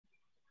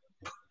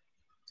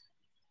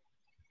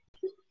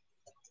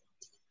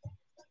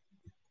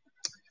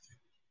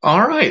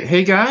All right.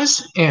 Hey,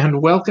 guys,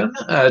 and welcome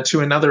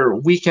to another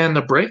weekend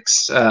of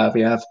breaks.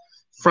 We have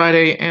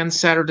Friday and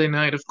Saturday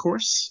night, of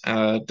course,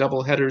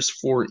 double headers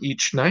for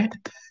each night.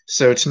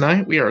 So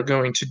tonight we are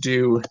going to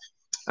do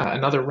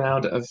another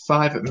round of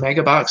 5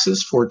 mega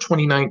boxes for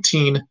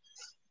 2019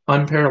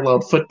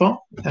 Unparalleled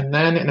Football. And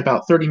then in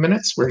about 30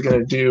 minutes, we're going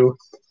to do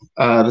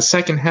the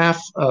second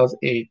half of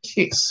a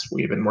case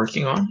we've been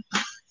working on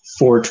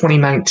for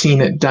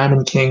 2019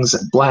 Diamond Kings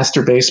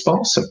Blaster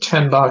Baseball. So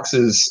 10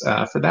 boxes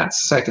for that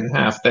second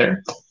half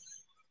there.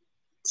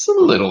 It's a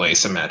little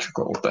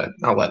asymmetrical, but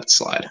I'll let it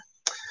slide.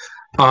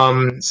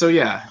 So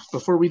yeah,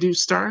 before we do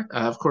start,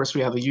 of course,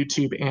 we have the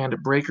YouTube and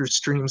Breaker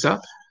streams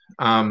up.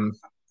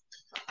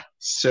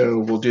 So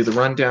we'll do the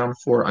rundown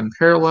for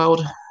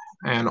Unparalleled.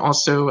 And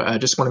also, I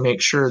just want to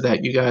make sure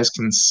that you guys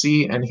can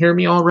see and hear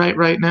me all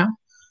right now.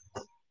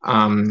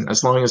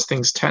 As long as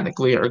things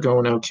technically are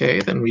going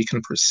okay, then we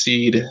can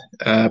proceed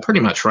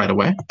pretty much right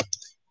away.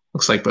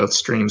 Looks like both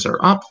streams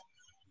are up.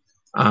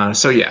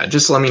 So yeah,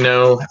 just let me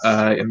know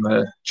in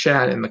the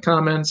chat, in the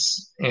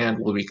comments, and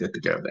we'll be good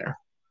to go there.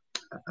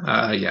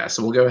 Yeah,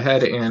 so we'll go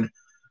ahead and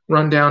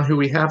run down who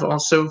we have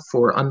also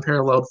for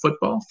Unparalleled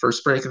Football.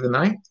 First break of the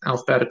night,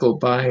 alphabetical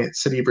by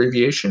city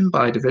abbreviation,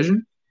 by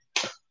division.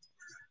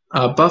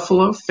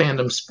 Buffalo,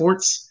 Fandom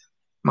Sports.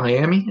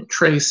 Miami,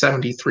 Trey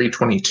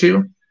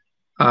 7322.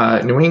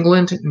 New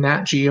England,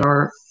 Nat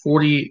GR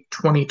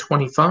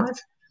 40-2025.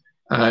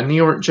 New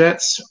York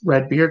Jets,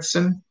 Red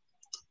Beardson.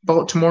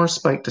 Baltimore,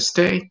 Spike to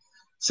Stay.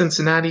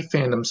 Cincinnati,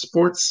 Fandom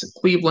Sports.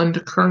 Cleveland,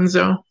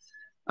 Kernzo.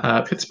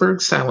 Pittsburgh,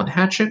 Silent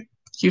Hatchet.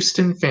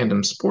 Houston,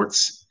 Fandom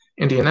Sports.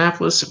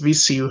 Indianapolis,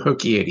 VCU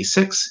Hokie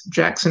 86.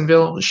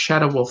 Jacksonville,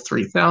 Shadow Wolf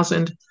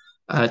 3000.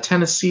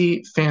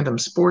 Tennessee, Fandom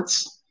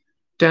Sports.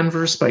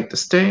 Denver, Spike to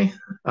Stay.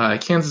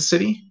 Kansas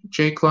City,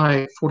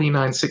 J-Cly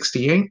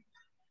 4968.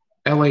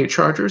 LA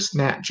Chargers,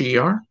 Nat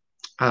GR.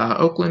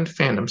 Oakland,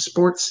 Fandom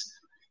Sports.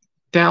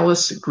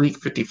 Dallas, Greek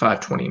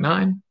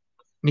 5529.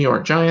 New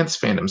York Giants,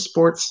 Fandom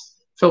Sports.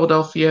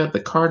 Philadelphia, The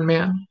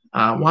Cardman.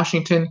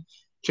 Washington,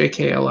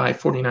 JKLI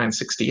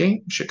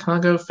 4968.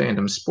 Chicago,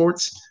 Fandom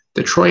Sports.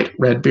 Detroit,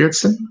 Red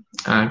Beardson.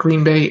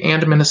 Green Bay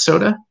and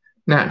Minnesota,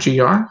 Nat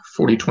GR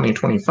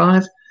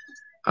 40-2025.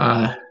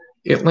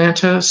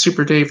 Atlanta,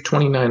 Super Dave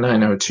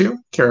 29902.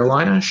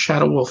 Carolina,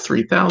 Shadow Wolf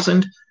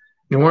 3000.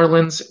 New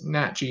Orleans,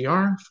 Nat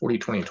GR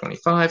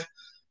 40-2025.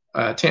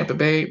 Tampa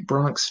Bay,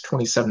 Bronx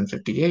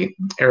 2758.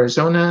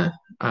 Arizona,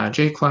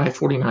 J-Cly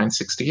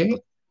 4968.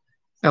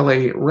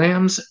 LA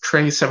Rams,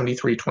 Trey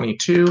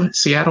 7322.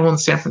 Seattle and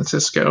San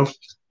Francisco,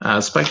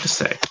 Spike to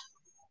Stay.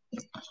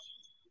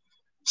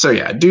 So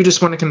yeah, I do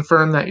just want to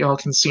confirm that y'all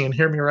can see and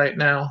hear me right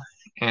now.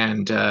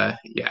 And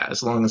yeah,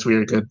 as long as we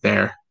are good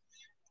there.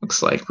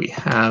 Looks like we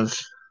have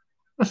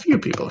a few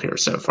people here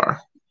so far.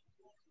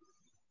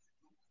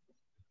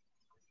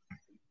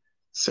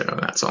 So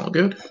that's all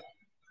good.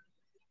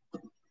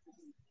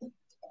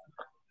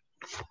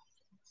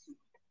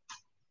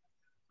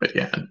 But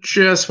yeah,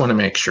 just want to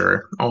make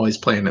sure, always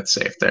playing it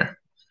safe there.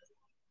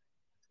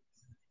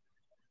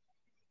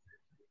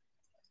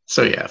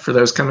 So yeah, for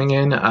those coming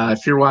in,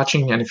 if you're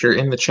watching and if you're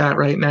in the chat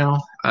right now,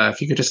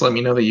 if you could just let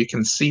me know that you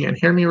can see and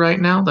hear me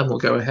right now, then we'll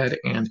go ahead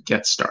and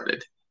get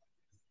started.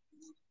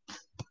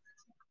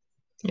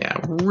 Yeah,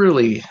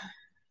 really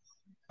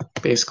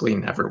basically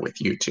never with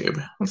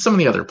YouTube. On some of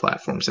the other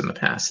platforms in the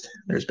past,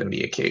 there's been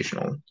the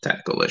occasional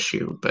technical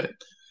issue, but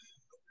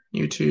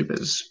YouTube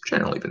has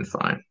generally been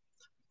fine.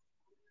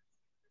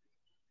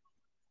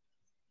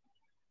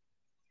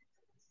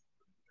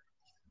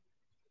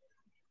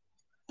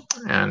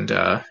 And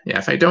yeah,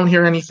 if I don't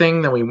hear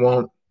anything, then we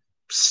won't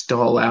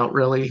stall out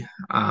really.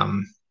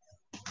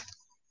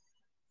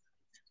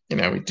 You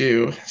know, we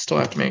do still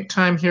have to make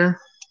time here.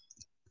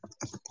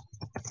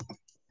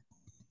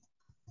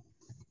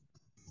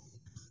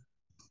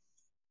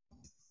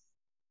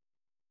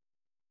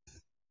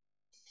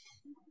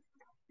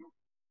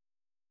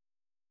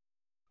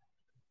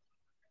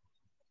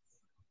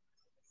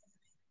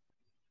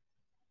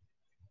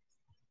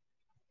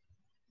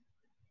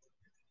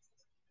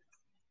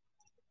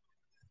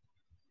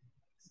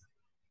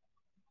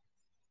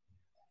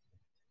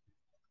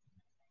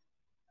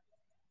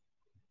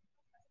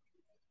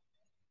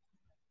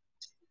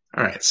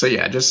 All right, so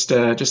yeah, just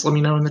let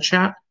me know in the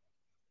chat.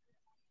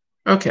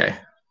 Okay.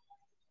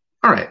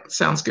 All right,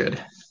 sounds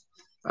good.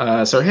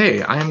 So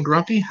hey, I am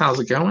Grumpy. How's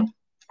it going?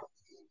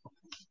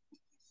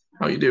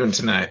 How are you doing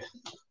tonight?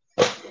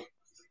 All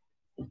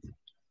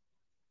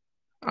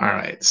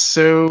right,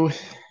 so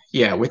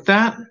yeah, with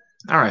that,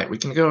 all right, we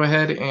can go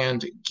ahead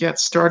and get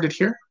started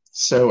here.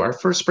 So our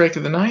first break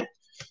of the night,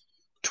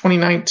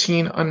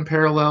 2019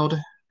 Unparalleled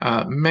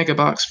Mega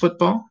Box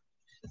Football.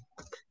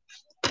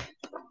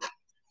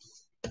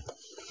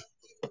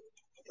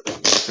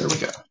 There we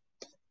go.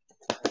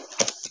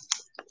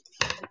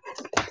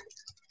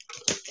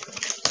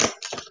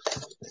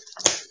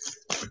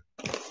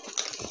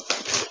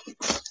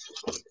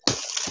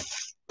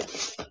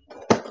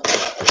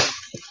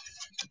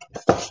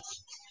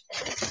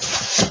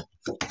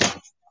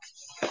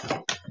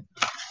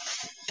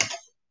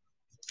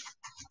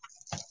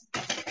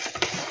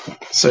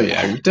 So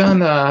yeah, we've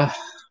done, I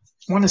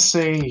want to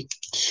say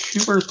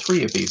 2 or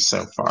 3 of these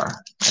so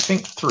far. I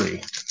think 3.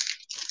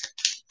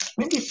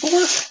 Maybe 4?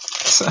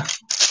 So,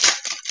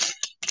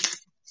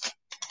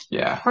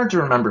 yeah, hard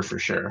to remember for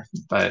sure.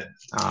 But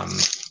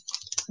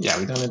yeah,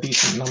 we've done a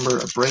decent number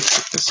of breaks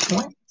at this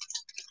point.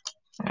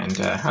 And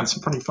had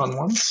some pretty fun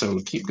ones, so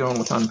keep going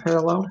with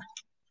Unparalleled.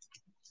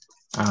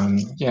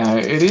 Yeah,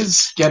 it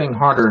is getting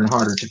harder and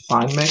harder to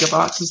find mega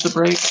boxes to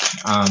break.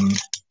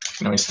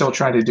 You know, we still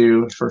try to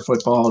do, for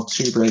football,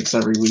 2 breaks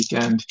every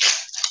weekend.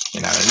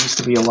 You know, there used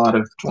to be a lot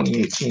of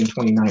 2018,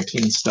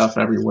 2019 stuff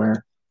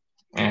everywhere.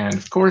 And,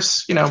 of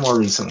course, you know, more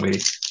recently,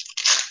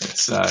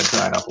 it's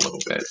dried up a little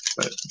bit.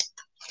 But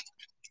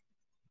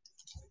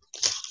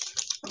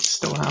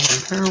still have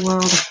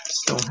Unparalleled,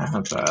 still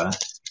have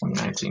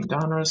 2019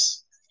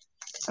 Donruss.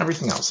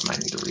 Everything else I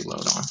might need to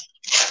reload on.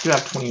 We do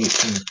have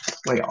 2018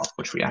 Playoff,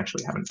 which we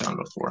actually haven't done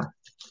before.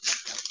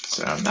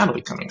 So that'll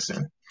be coming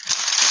soon.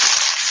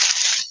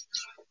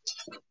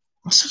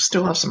 Also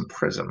still have some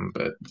Prism,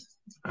 but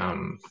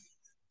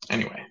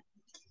anyway.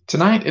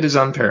 Tonight it is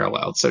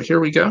Unparalleled, so here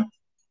we go.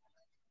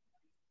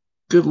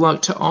 Good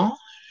luck to all.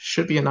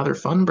 Should be another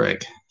fun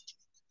break.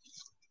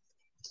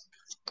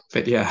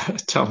 But yeah,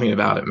 tell me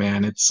about it,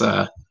 man. It's,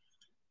 well,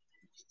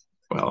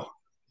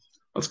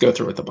 let's go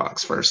through with the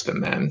box first,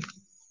 and then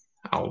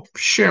I'll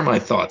share my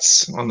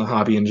thoughts on the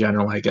hobby in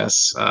general, I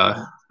guess,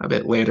 a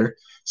bit later.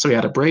 So we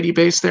had a Brady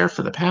base there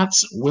for the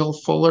Pats, Will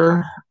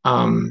Fuller,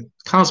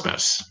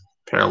 Cosmos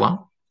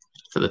parallel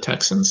for the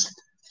Texans.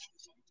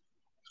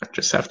 I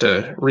just have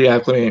to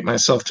reacclimate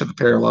myself to the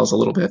parallels a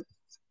little bit.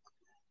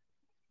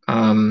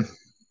 All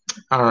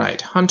right,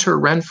 Hunter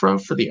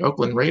Renfrow for the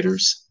Oakland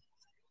Raiders.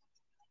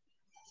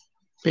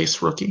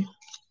 Base rookie.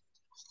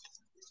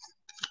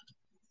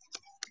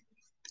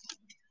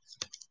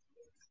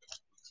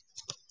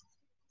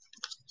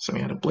 So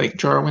we had a Blake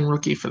Jarwin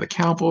rookie for the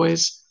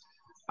Cowboys.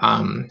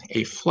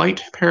 A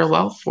flight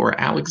parallel for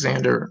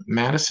Alexander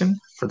Madison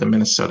for the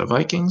Minnesota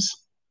Vikings.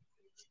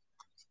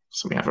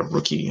 So we have a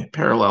rookie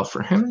parallel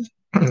for him,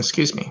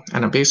 excuse me,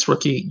 and a base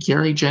rookie,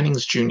 Gary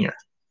Jennings Jr.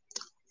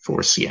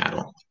 for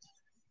Seattle.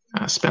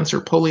 Spencer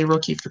Pulley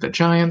rookie for the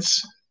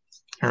Giants.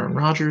 Aaron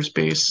Rodgers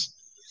base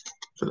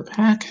for the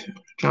Pack.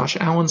 Josh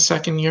Allen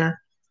second year.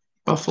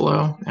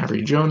 Buffalo.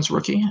 Avery Jones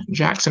rookie.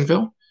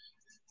 Jacksonville.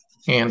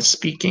 And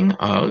speaking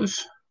of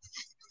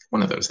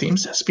one of those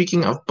teams,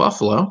 speaking of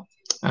Buffalo,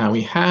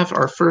 we have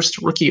our first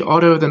rookie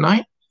auto of the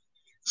night.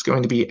 It's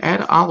going to be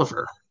Ed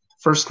Oliver,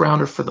 first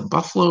rounder for the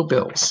Buffalo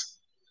Bills.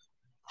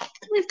 I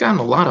think we've gotten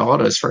a lot of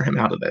autos for him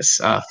out of this.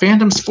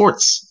 Fandom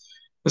Sports.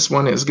 This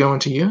one is going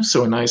to you,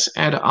 so a nice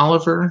Ed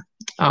Oliver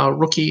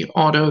rookie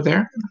auto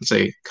there. It's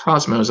a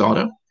Cosmos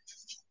auto.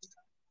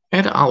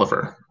 Ed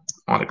Oliver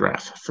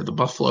autograph for the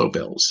Buffalo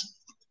Bills.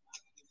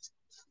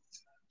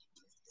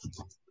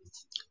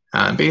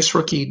 Base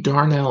rookie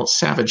Darnell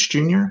Savage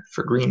Jr.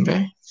 for Green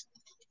Bay.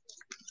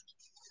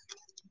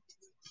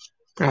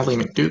 Bradley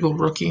McDougall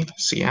rookie,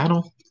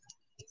 Seattle.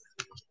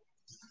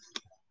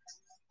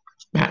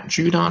 Matt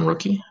Judon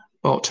rookie,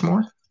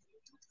 Baltimore.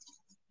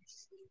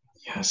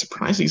 Yeah,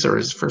 surprised these are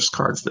his first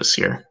cards this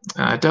year.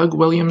 Doug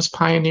Williams,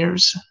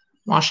 Pioneers,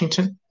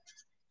 Washington.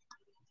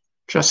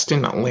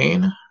 Justin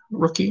Lane,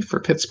 rookie for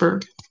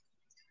Pittsburgh.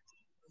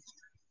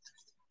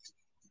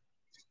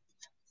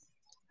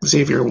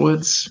 Xavier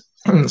Woods,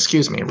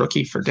 excuse me,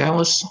 rookie for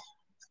Dallas.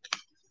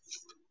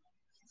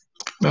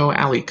 Mo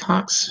Alley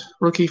Cox,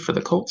 rookie for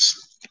the Colts.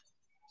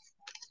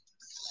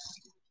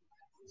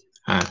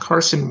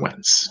 Carson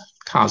Wentz,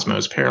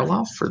 Cosmos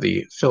parallel for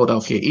the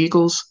Philadelphia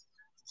Eagles.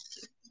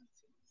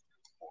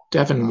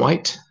 Devin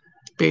White,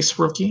 base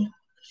rookie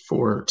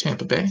for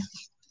Tampa Bay.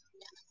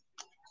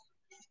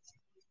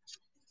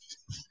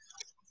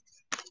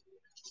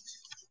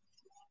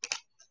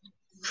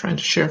 Trent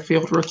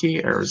Sherfield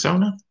rookie,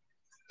 Arizona.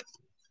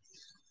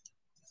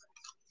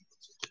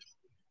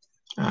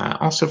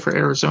 Also for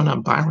Arizona,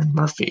 Byron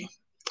Murphy,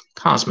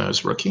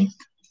 Cosmos rookie.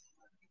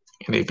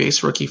 And a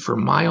base rookie for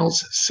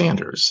Miles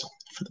Sanders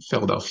for the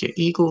Philadelphia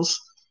Eagles.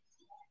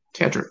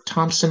 Tedrick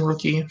Thompson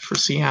rookie for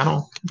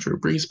Seattle. Drew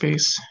Brees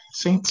base,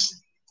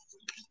 Saints.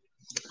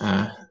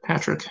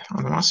 Patrick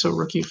Onwaso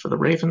rookie for the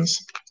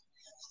Ravens.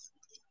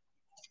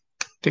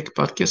 Dick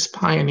Butkus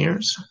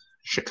Pioneers,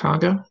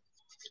 Chicago.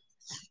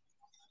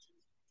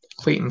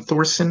 Clayton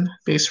Thorson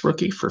base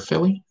rookie for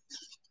Philly.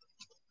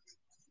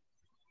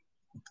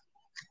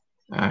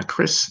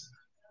 Chris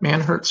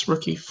Manhertz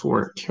rookie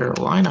for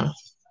Carolina.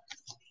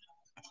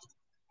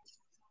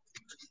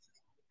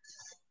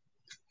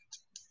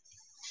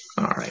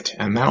 All right,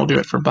 and that'll do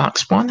it for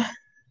box 1.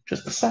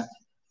 Just a sec.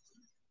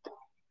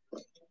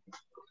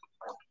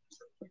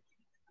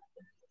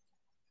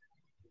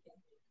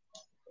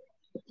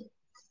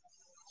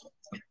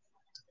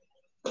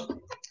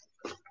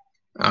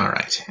 All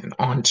right, and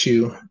on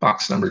to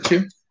box number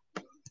 2.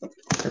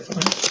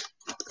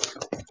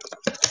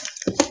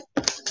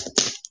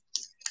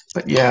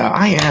 But yeah,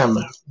 I am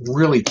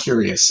really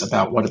curious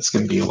about what it's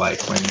going to be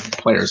like when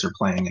players are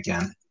playing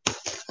again.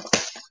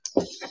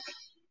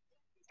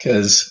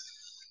 Because,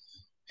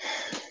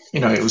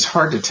 it was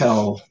hard to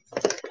tell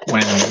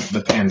when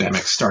the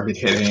pandemic started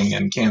hitting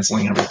and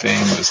canceling everything.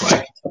 It was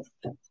like,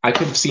 I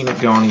could have seen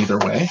it going either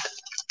way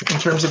in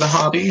terms of the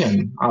hobby,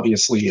 and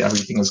obviously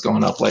everything is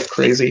going up like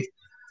crazy.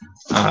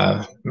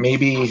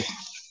 Maybe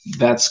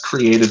that's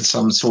created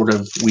some sort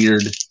of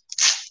weird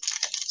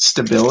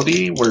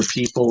stability where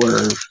people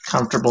are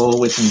comfortable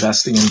with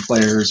investing in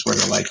players where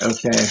they're like,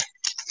 okay,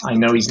 I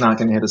know he's not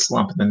going to hit a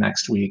slump in the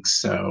next week,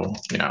 so,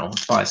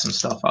 buy some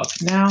stuff up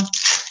now.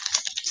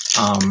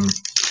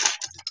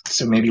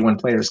 So maybe when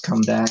players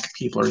come back,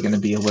 people are going to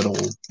be a little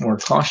more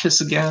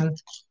cautious again,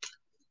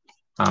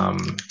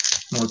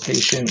 more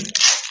patient.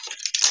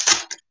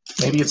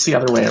 Maybe it's the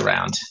other way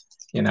around.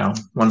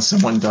 When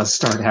someone does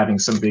start having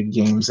some big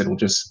games, it'll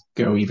just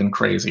go even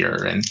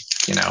crazier. And,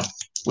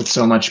 with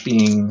so much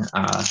being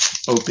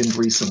opened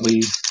recently,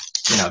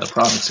 the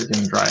products are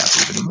going to dry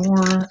up even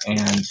more.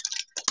 And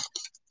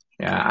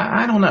yeah,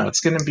 I don't know.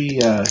 It's going to be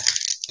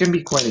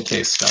quite a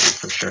case study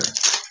for sure.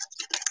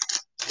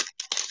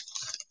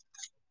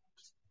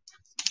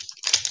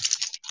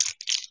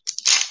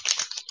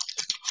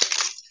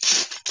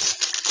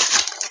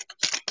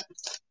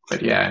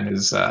 But yeah, and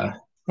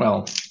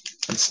well,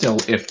 it's still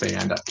if they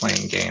end up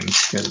playing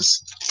games, because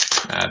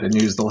the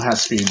news the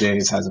last few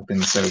days hasn't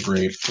been so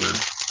great for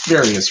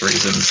various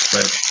reasons.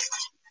 But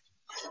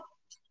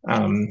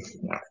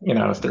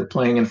if they're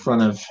playing in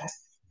front of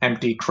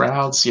empty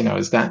crowds,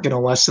 is that going to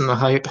lessen the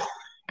hype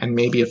and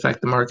maybe affect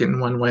the market in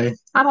one way?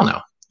 I don't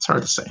know. It's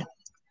hard to say.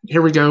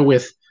 Here we go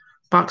with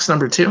box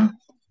number 2.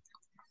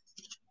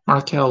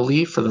 Markel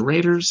Lee for the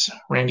Raiders,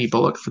 Randy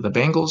Bullock for the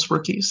Bengals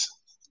rookies,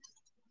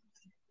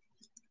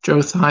 Joe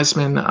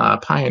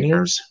Theismann,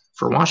 Pioneers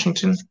for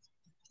Washington,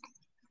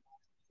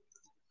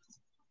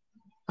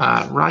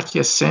 Rock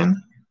Ya-Sin,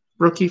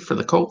 rookie for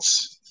the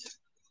Colts.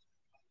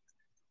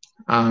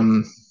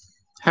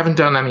 Haven't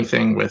done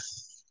anything with,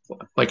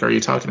 are you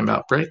talking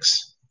about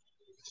breaks?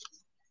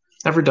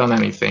 Never done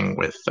anything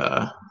with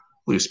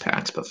loose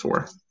packs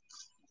before.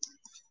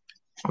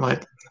 Well,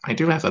 I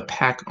do have a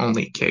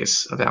pack-only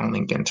case of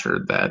Allen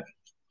Ginter that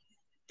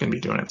I'm going to be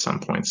doing at some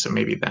point, so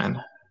maybe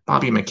then.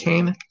 Bobby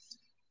McCain,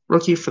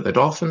 rookie for the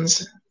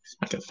Dolphins,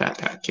 like a fat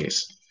pack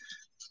case.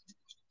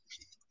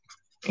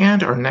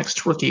 And our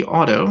next rookie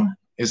auto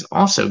is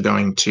also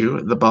going to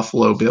the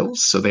Buffalo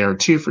Bills. So they are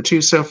 2 for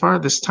 2 so far.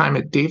 This time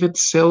at David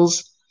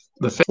Sills,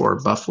 for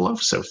Buffalo.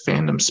 So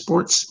Fandom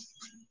Sports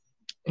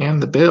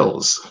and the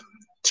Bills,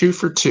 2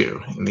 for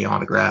 2 in the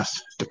autograph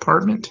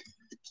department.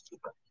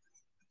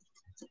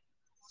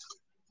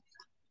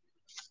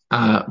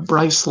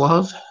 Bryce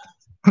Love,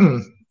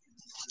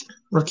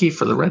 rookie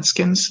for the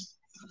Redskins.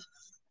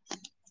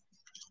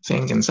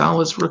 Zane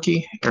Gonzalez,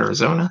 rookie,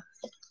 Arizona.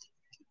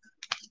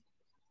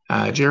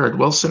 Jared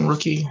Wilson,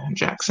 rookie,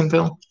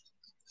 Jacksonville.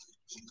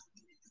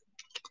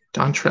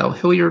 Dontrell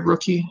Hilliard,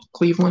 rookie,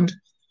 Cleveland.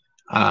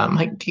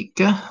 Mike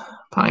Ditka,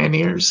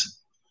 Pioneers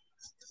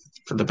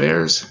for the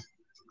Bears.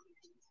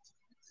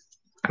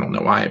 I don't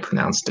know why I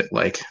pronounced it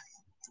like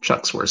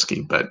Chuck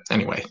Swirsky, but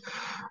anyway.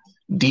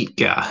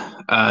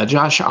 Ditka.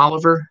 Josh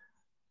Oliver,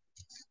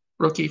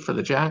 rookie for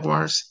the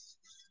Jaguars.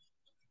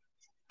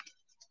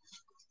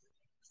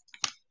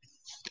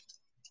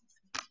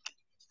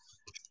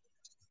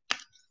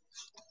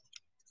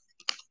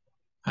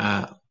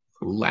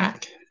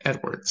 Lack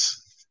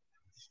Edwards.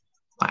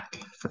 Lack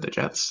for the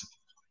Jets.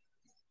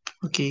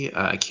 Rookie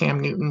Cam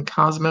Newton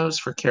Cosmos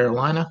for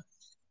Carolina.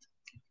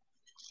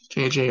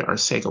 JJ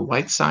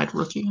Arcega-Whiteside,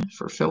 rookie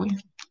for Philly.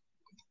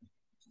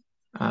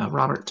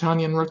 Robert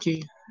Tonyan,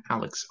 rookie.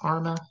 Alex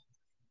Arma,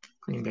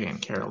 Green Bay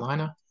and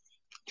Carolina.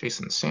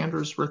 Jason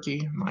Sanders,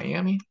 rookie,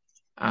 Miami.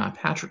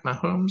 Patrick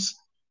Mahomes,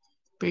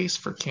 base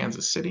for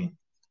Kansas City.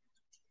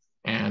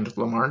 And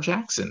Lamar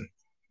Jackson,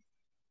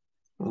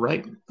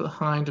 right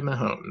behind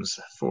Mahomes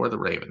for the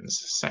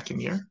Ravens,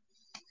 second year.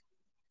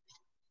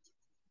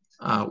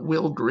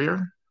 Will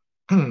Greer,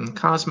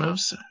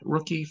 Cosmos,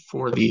 rookie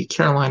for the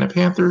Carolina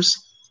Panthers.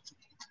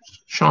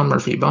 Sean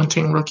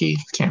Murphy-Bunting, rookie,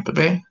 Tampa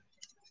Bay.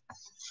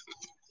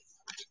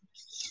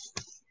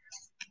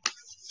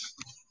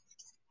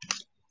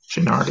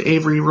 Jannard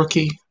Avery,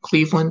 rookie,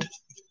 Cleveland.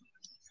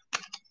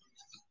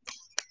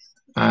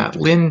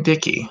 Lynn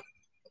Dickey,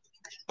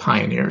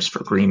 Pioneers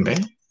for Green Bay.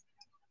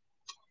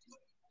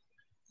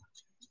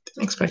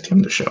 Didn't expect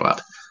him to show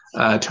up.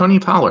 Tony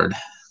Pollard,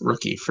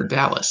 rookie for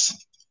Dallas.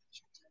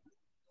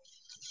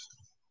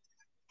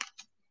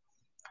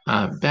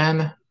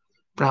 Ben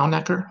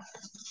Brownecker,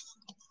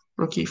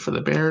 rookie for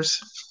the Bears.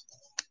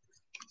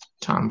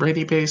 Tom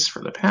Brady base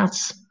for the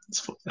Pats. Let's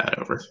flip that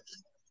over.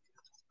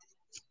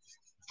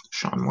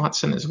 Sean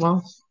Watson as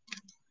well.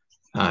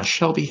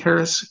 Shelby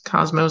Harris,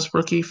 Cosmos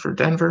rookie for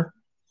Denver.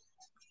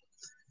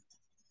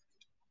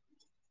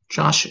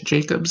 Josh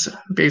Jacobs,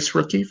 base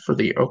rookie for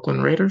the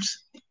Oakland Raiders.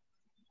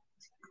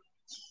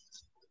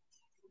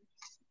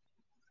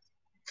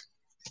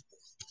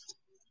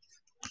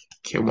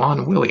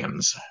 K'Waun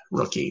Williams,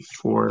 rookie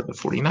for the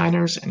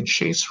 49ers, and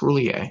Chase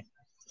Roulier,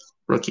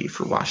 rookie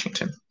for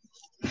Washington.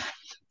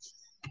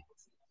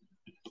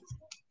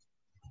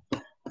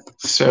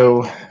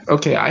 So,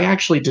 okay, I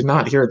actually did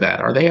not hear that.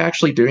 Are they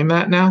actually doing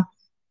that now?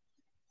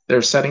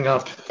 They're setting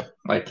up,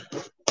 like,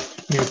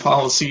 new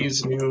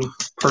policies, new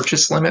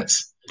purchase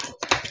limits?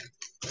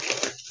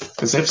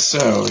 Because if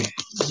so,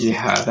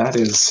 yeah, that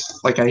is,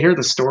 like, I hear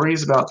the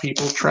stories about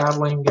people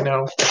traveling,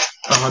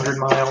 100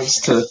 miles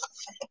to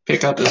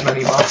pick up as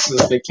many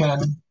boxes as they can.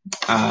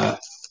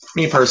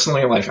 Me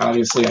personally, like,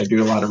 obviously I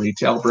do a lot of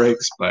retail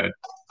breaks, but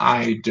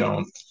I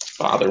don't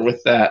bother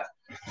with that.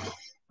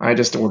 I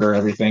just order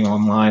everything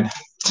online.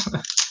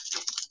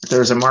 If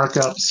there's a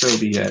markup, so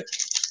be it.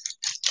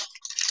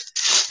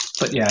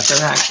 But yeah, if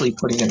they're actually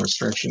putting in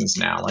restrictions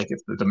now, like if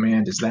the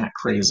demand is that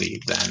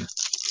crazy, then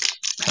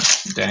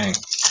dang.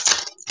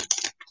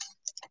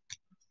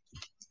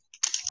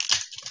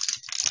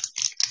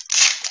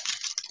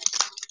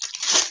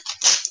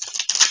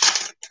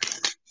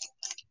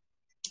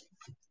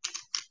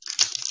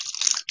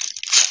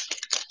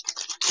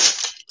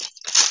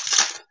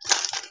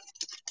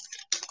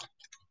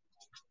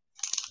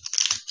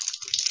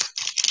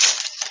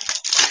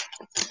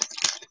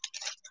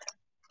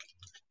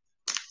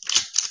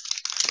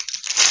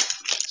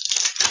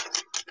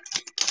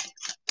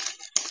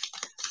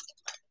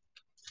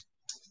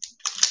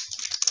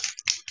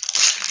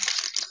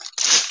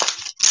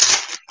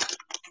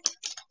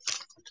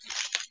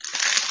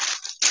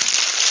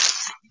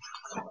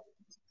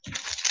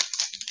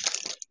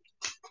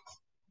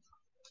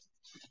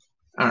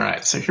 All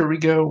right, so here we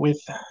go with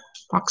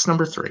box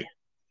number 3.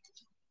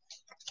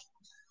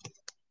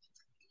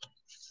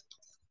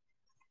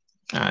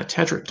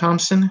 Tedrick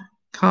Thompson,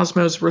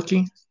 Cosmos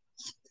rookie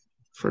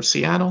for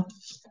Seattle.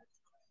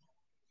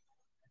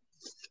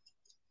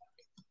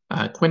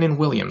 Quinnen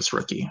Williams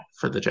rookie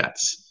for the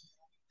Jets.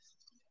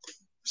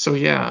 So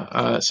yeah,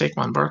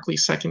 Saquon Barkley,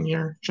 second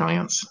year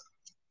Giants.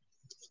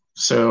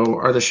 So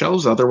are the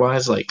shelves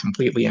otherwise like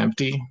completely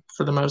empty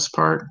for the most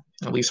part,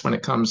 at least when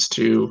it comes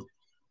to,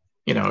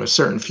 a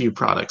certain few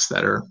products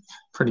that are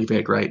pretty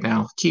big right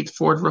now? Keith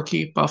Ford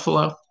rookie,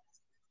 Buffalo.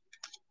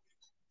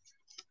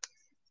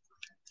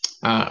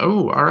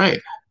 All right.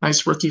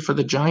 Nice rookie for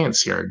the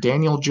Giants here.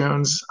 Daniel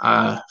Jones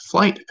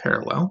flight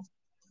parallel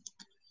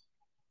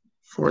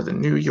for the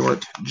New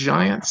York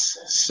Giants.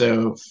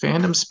 So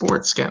Fandom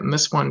Sports getting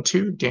this one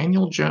too.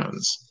 Daniel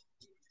Jones,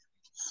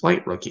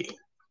 flight rookie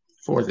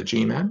for the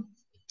G-Men.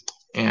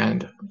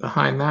 And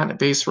behind that, a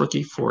base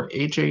rookie for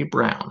A.J.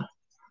 Brown.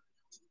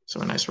 So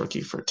a nice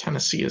rookie for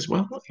Tennessee as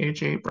well,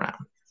 A.J. Brown.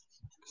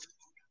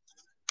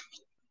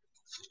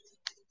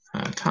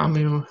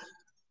 Kamu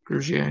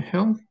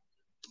Grugier-Hill,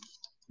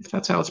 if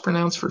that's how it's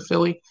pronounced, for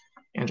Philly.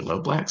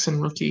 Angelo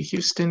Blackson, rookie,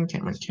 Houston.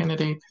 Cameron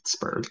Kennedy,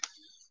 Pittsburgh.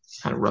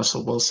 Had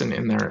Russell Wilson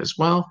in there as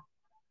well.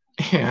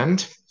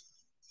 And,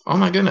 oh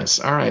my goodness,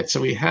 all right, so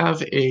we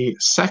have a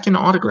second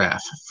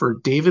autograph for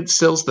David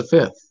Sills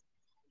V.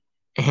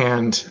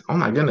 And, oh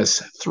my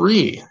goodness,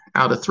 3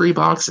 out of 3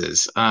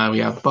 boxes. We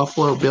have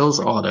Buffalo Bills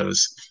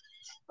autos.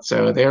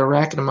 So they're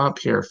racking them up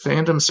here.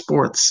 Fandom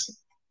Sports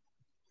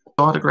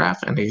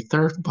autograph and a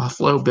third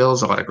Buffalo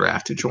Bills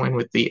autograph to join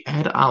with the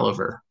Ed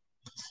Oliver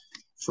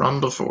from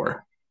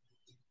before.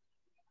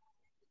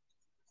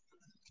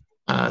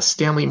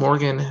 Stanley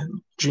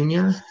Morgan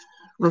Jr.,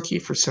 rookie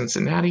for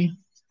Cincinnati.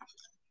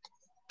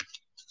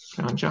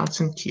 John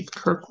Johnson, Keith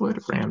Kirkwood,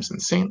 Rams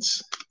and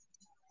Saints.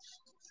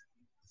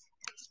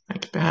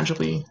 Mike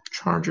Badgley,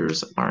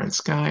 Chargers, Aaron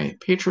Sky,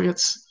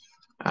 Patriots.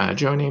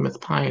 Joe Namath,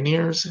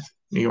 Pioneers,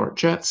 New York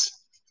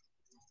Jets.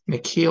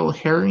 N'Keal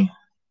Harry,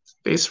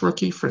 base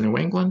rookie for New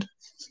England.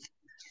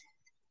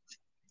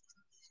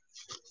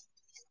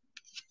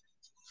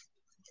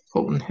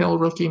 Holton Hill,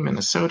 rookie,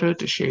 Minnesota.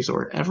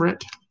 DeShazor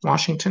Everett,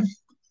 Washington.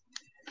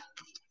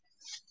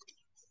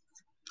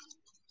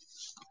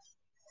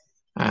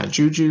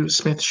 Juju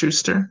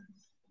Smith-Schuster,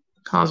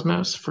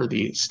 Cosmos for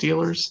the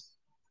Steelers.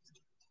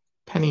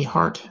 Penny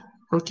Hart,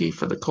 rookie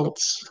for the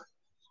Colts.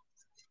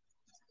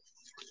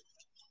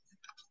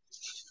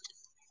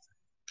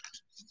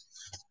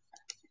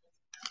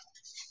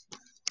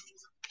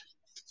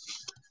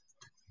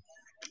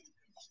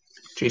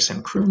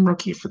 Jason Kroom,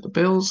 rookie for the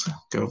Bills.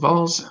 Go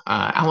Vols.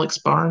 Alex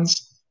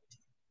Barnes,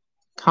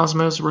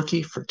 Cosmos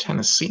rookie for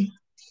Tennessee.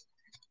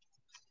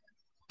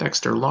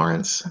 Dexter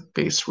Lawrence,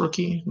 base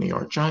rookie, New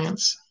York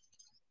Giants.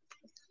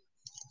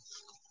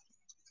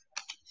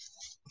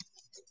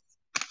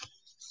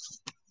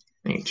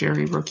 Nate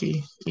Jerry,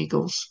 rookie,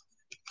 Eagles.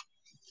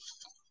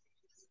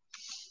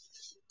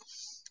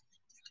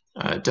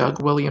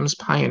 Doug Williams,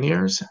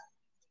 Pioneers,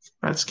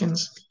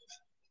 Redskins.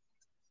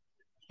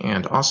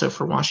 And also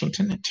for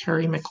Washington,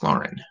 Terry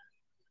McLaurin,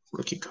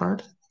 rookie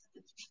card.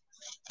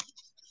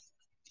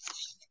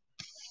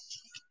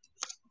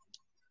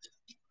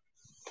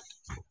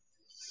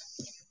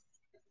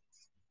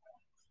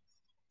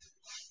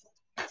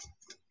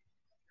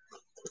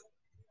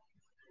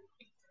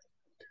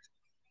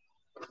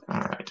 All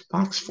right,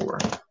 box 4.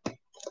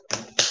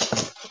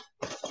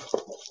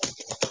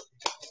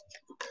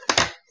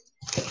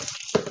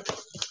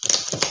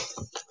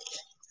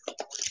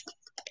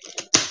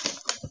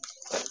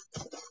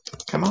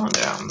 Come on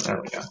down.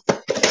 There we go.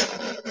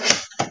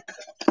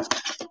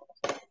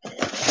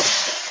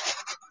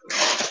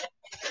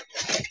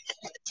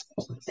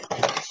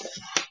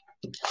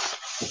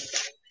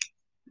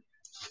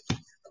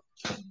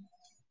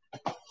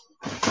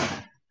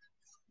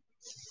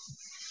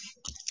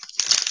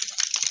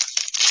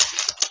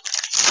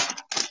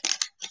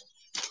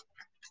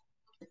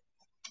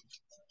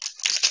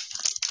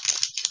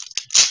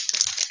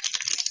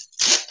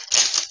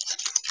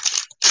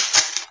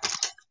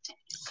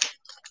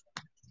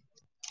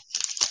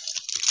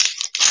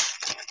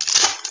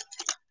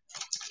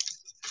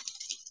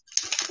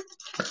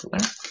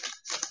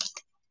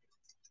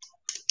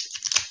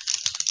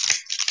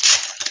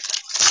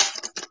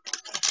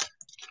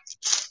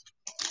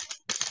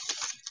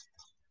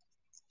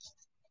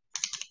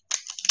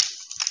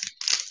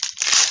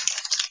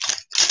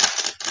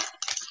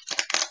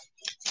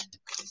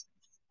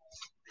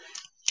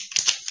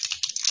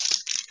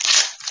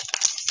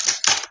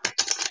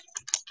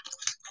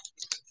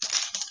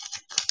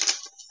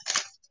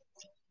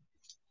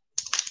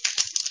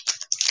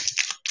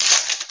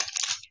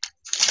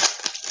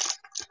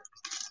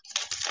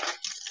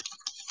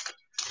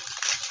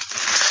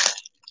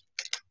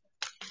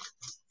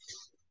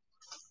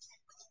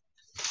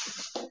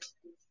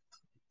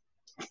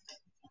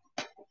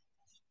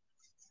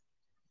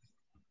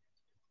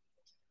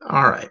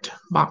 All right,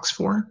 box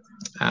 4.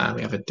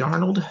 We have a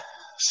Darnold,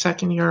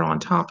 second year on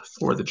top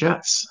for the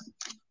Jets.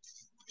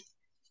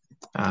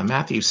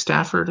 Matthew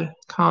Stafford,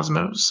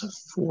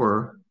 Cosmos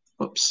for,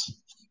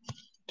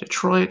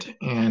 Detroit.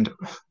 And,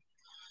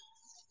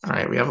 all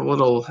right, we have a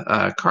little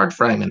card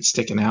fragment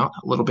sticking out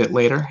a little bit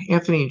later.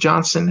 Anthony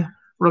Johnson,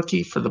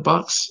 rookie for the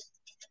Bucks.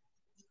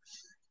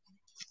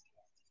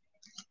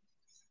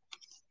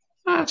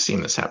 I've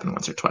seen this happen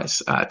once or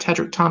twice.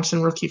 Tedrick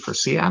Thompson, rookie for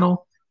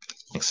Seattle.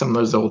 Like some of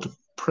those old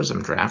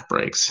Prism draft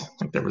breaks.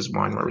 Like there was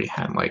one where we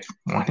had like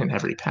one in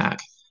every pack.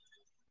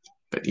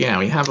 But yeah,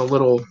 we have a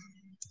little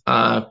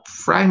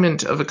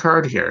fragment of a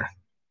card here.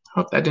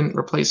 Hope that didn't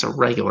replace a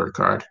regular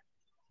card.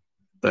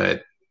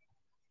 But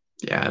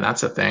yeah,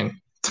 that's a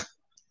thing.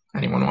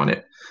 Anyone want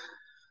it?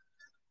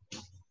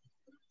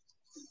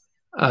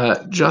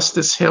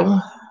 Justice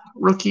Hill,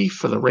 rookie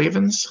for the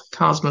Ravens,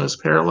 Cosmos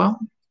Parallel,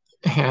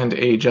 and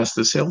a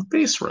Justice Hill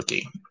base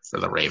rookie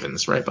for the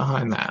Ravens right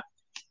behind that.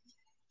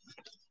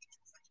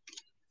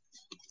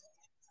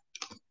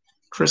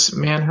 Chris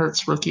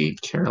Manhertz, rookie,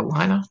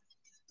 Carolina.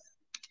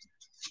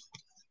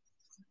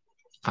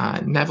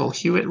 Neville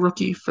Hewitt,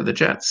 rookie for the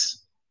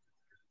Jets.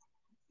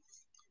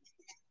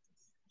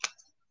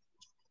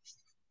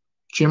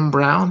 Jim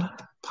Brown,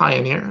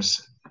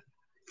 Pioneers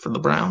for the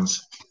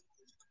Browns.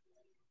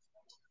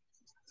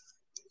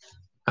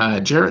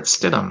 Jarrett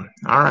Stidham.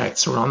 All right,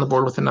 so we're on the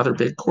board with another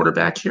big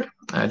quarterback here.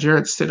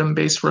 Jarrett Stidham,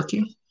 base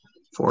rookie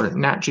for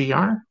Nat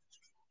GR,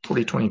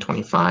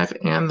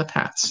 40-20-25, and the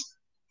Pats.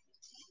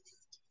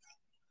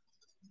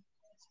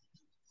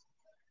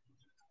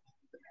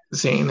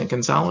 Zane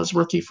Gonzalez,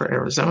 rookie for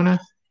Arizona.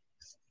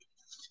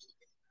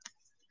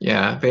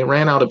 Yeah, they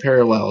ran out of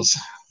parallels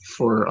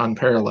for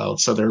Unparalleled,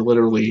 so they're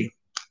literally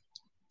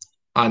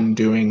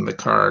undoing the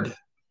card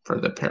for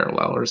the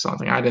parallel or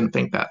something. I didn't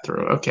think that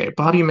through. Okay,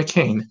 Bobby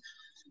McCain,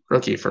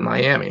 rookie for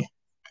Miami.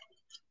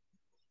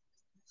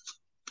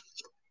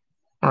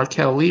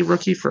 Markel Lee,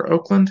 rookie for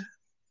Oakland.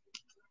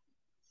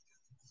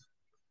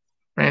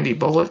 Randy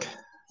Bullock,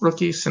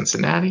 rookie,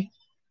 Cincinnati.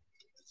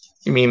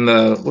 You mean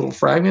the little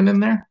fragment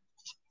in there?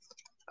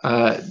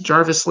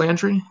 Jarvis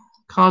Landry,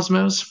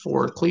 Cosmos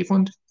for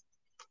Cleveland.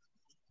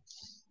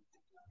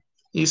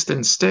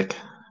 Easton Stick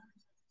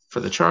for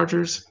the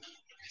Chargers.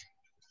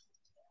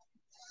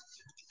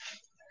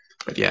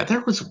 But yeah,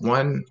 there was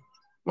one,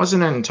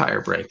 wasn't an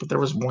entire break, but there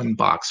was one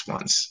box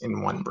once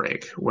in one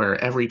break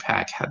where every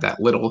pack had that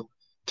little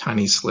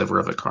tiny sliver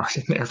of a card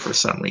in there for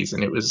some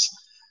reason. It was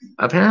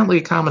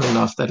apparently common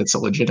enough that it's a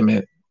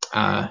legitimate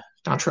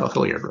Dontrell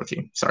Hilliard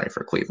rookie. Sorry,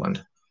 for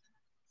Cleveland.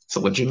 It's a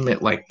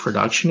legitimate like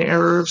production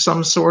error of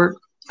some sort.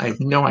 I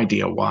have no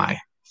idea why,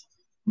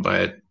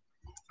 but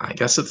I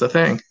guess it's a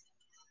thing.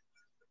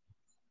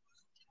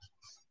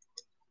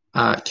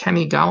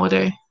 Kenny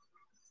Galladay,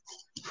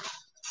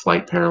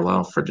 flight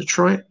parallel for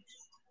Detroit.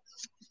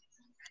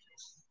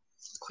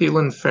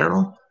 Cleveland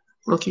Farrell,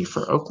 rookie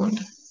for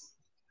Oakland.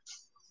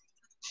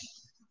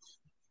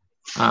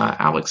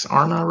 Alex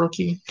Arma,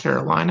 rookie,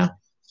 Carolina.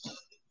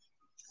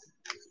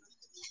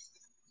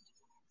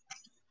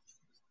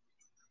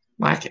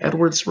 Lack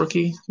Edwards,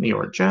 rookie, New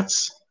York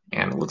Jets.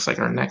 And it looks like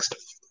our next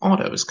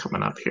auto is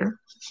coming up here.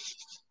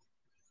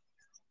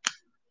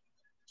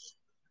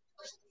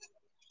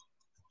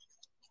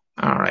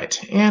 All right,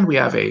 and we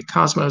have a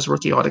Cosmos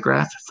rookie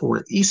autograph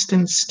for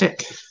Easton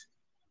Stick.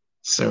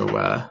 So,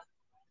 got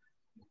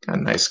a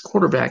nice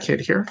quarterback hit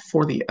here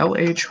for the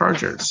LA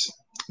Chargers.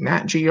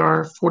 Nat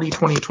GR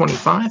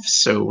 40-20-25.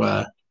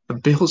 So, the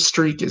Bill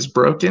streak is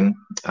broken.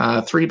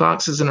 3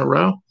 boxes in a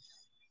row.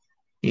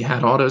 We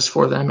had autos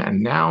for them,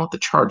 and now the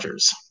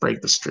Chargers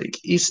break the streak.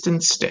 Easton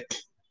Stick,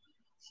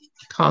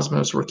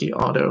 Cosmos rookie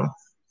auto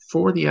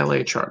for the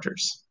LA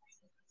Chargers.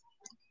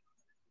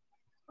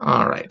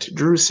 All right,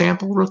 Drew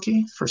Sample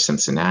rookie for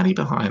Cincinnati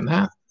behind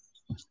that.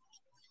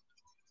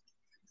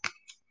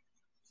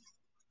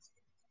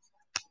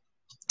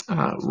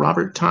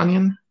 Robert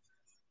Tonyan,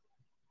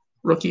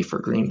 rookie for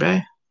Green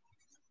Bay.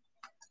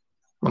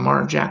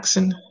 Lamar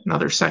Jackson,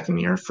 another second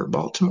year for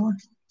Baltimore.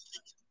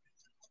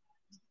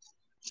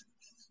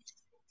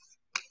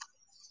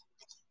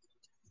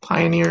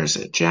 Pioneers,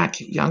 Jack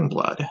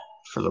Youngblood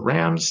for the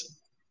Rams.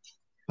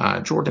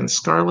 Jordan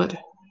Scarlett,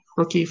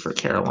 rookie for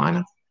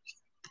Carolina.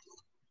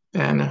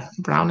 Ben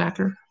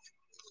Brownacker,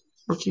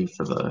 rookie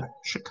for the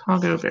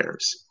Chicago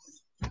Bears.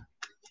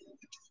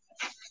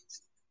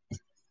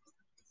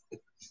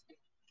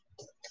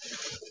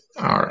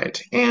 All right,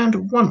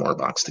 and one more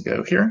box to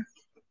go here.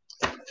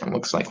 It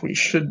looks like we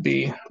should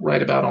be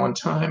right about on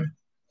time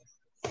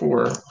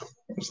for,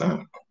 what was that?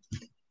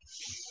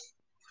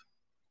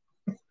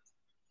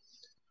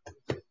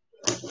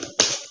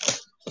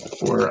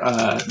 For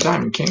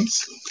Diamond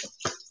Kings.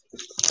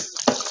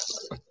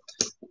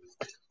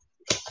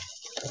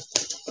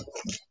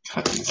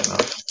 Cut these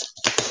enough.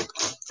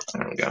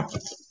 There we go.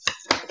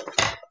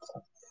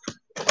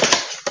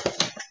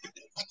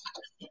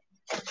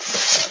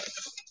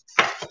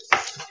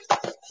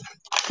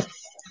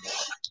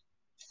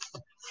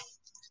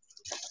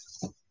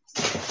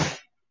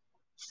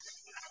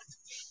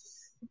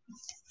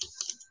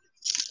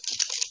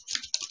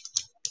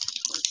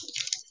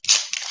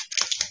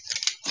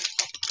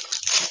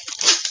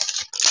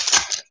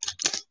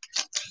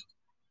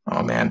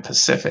 and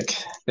Pacific.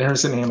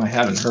 There's a name I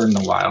haven't heard in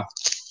a while.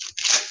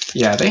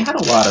 Yeah, they had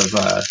a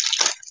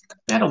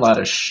lot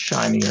of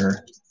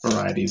shinier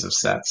varieties of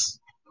sets.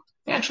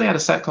 They actually had a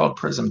set called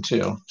Prism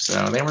too,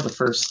 so they were the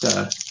first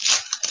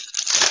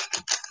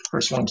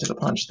one to the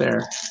punch there.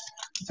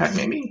 In fact,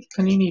 maybe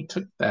Panini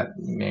took that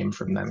name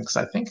from them because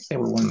I think they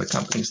were one of the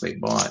companies they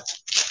bought.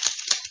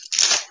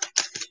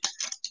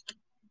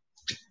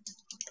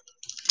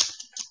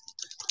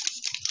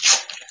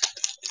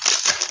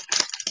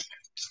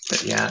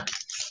 But yeah,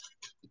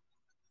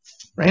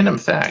 random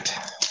fact,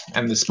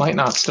 and this might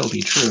not still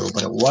be true,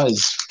 but it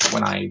was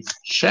when I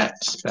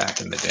checked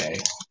back in the day.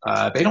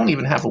 They don't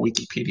even have a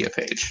Wikipedia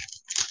page.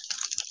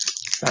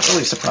 That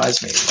really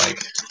surprised me.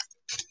 Like,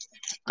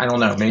 I don't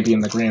know, maybe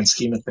in the grand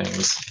scheme of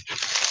things,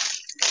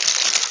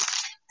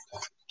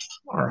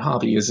 our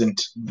hobby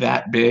isn't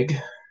that big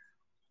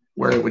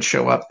where it would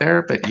show up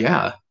there, but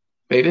yeah,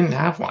 they didn't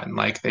have one.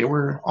 Like, they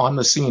were on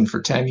the scene for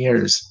 10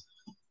 years,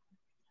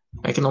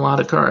 making a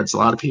lot of cards. A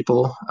lot of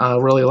people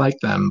really like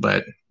them,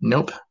 but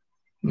nope,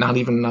 not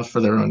even enough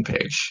for their own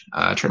page.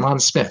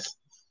 Tremont Smith,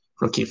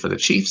 rookie for the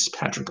Chiefs.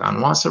 Patrick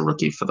Onwuasa,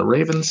 rookie for the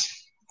Ravens.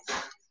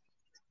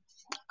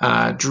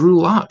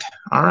 Drew Lock.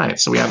 All right,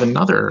 so we have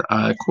another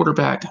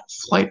quarterback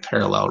flight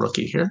parallel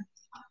rookie here.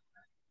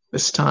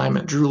 This time,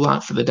 Drew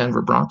Lock for the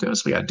Denver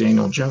Broncos. We had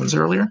Daniel Jones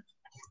earlier.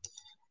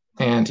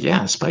 And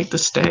yeah, despite the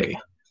stay,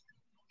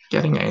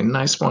 getting a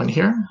nice one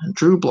here.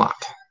 Drew Lock.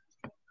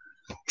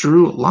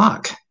 Drew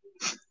Lock,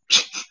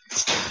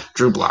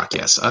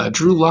 yes.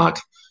 Drew Lock,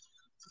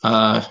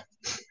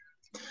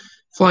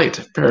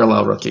 flight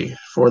parallel rookie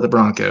for the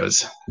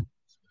Broncos.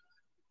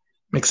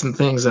 Mixing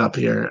things up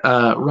here.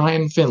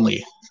 Ryan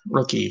Finley,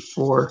 rookie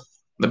for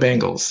the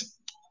Bengals.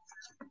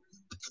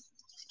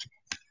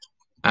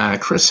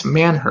 Chris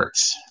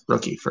Manhertz,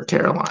 rookie for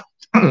Carolina.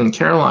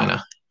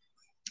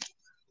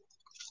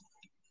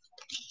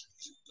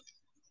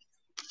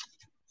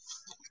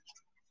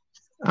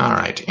 All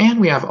right,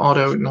 and we have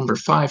auto number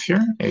 5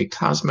 here, a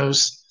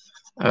Cosmos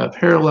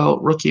parallel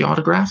rookie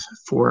autograph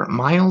for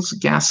Myles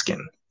Gaskin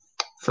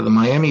for the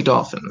Miami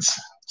Dolphins.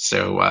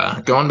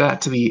 So going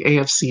back to the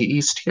AFC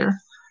East here,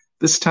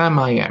 this time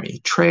Miami.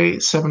 Trey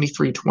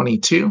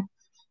 7322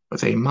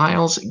 with a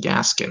Myles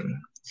Gaskin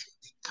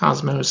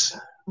Cosmos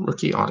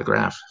rookie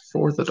autograph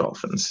for the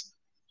Dolphins.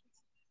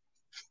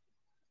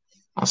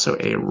 Also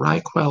a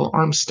Raquel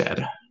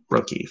Armstead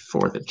rookie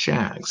for the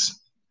Jags.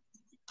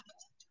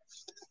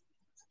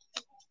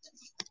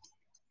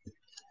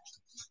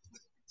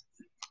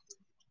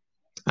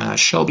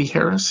 Shelby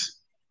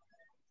Harris,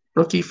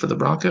 rookie for the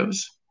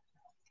Broncos.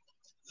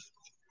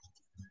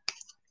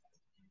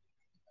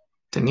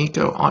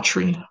 Danico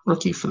Autry,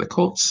 rookie for the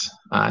Colts.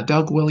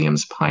 Doug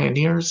Williams,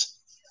 Pioneers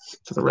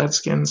for the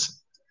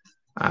Redskins.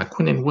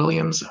 Quinnen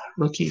Williams,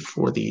 rookie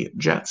for the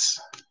Jets.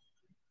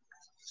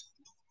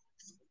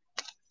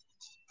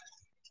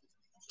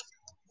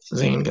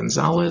 Zane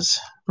Gonzalez,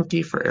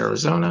 rookie for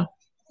Arizona.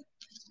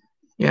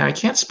 Yeah, I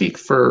can't speak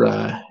for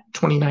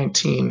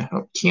 2019.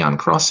 Keon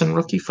Crossan,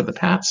 rookie for the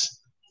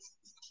Pats.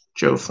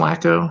 Joe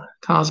Flacco,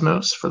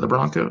 Cosmos for the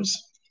Broncos.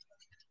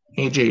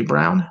 A.J.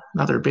 Brown,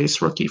 another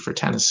base rookie for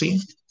Tennessee.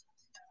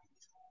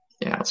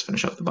 Yeah, let's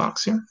finish up the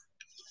box here.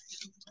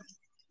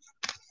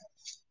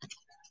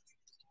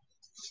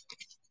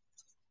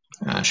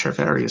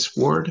 Charvarius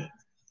Ward,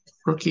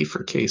 rookie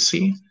for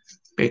KC.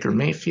 Baker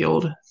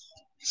Mayfield,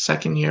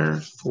 second year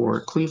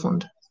for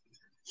Cleveland.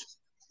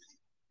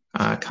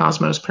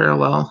 Cosmos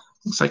parallel.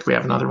 Looks like we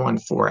have another one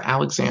for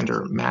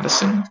Alexander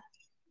Madison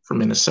from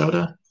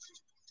Minnesota.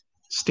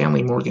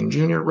 Stanley Morgan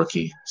Jr.,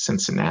 rookie,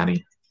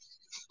 Cincinnati.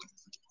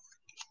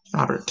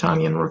 Robert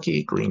Tonyan,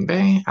 rookie, Green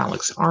Bay.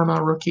 Alex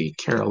Arma, rookie,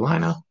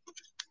 Carolina.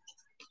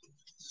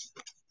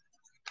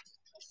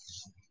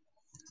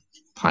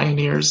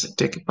 Pioneers,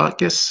 Dick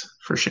Butkus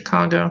for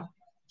Chicago.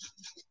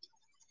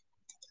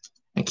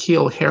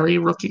 N'Keal Harry,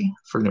 rookie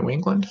for New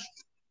England.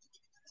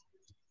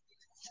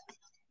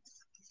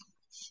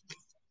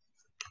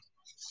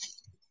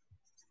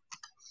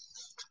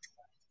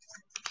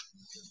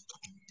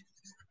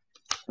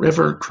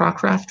 River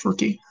Crocraft,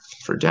 rookie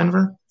for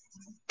Denver.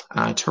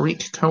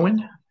 Tariq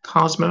Cohen,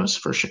 Cosmos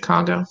for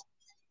Chicago.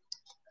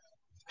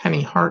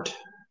 Penny Hart,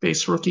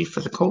 base rookie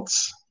for the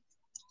Colts.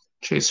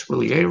 Chase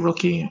Roulier,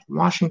 rookie,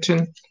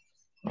 Washington.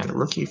 And a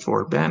rookie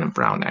for Ben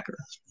Brownecker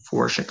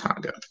for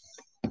Chicago.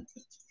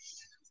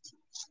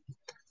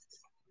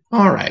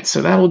 All right,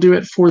 so that'll do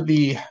it for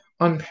the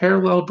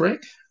Unparalleled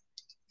break,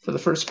 for the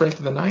first break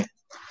of the night.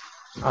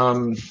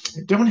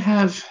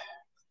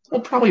 We'll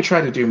probably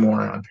try to do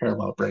more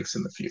Unparalleled breaks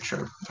in the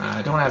future.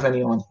 I don't have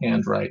any on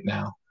hand right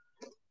now,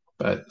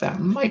 but that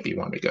might be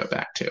one to go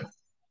back to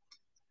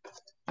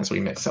as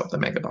we mix up the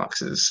mega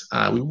boxes.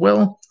 We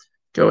will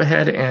go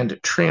ahead and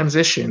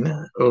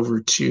transition over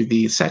to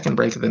the second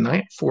break of the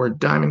night for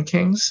Diamond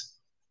Kings.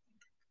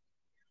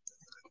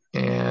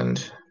 And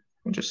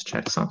let me just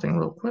check something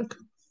real quick.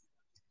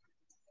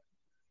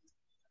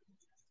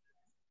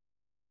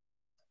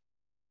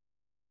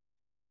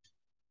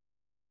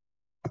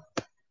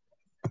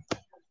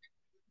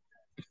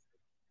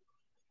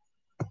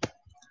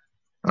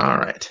 All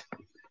right.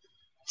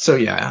 So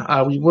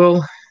yeah, we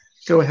will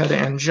go ahead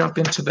and jump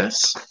into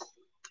this.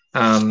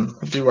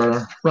 Do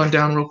our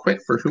rundown real quick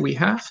for who we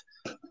have.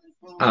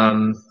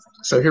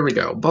 So here we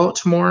go.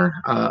 Baltimore,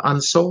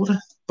 unsold.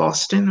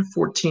 Boston,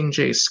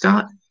 14J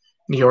Scott.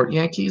 New York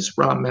Yankees,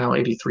 Rob Mao,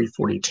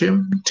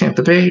 8342.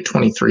 Tampa Bay,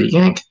 23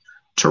 Yank.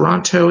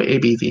 Toronto,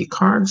 ABV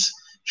Cards.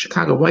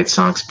 Chicago White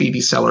Sox,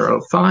 BB Seller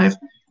 05.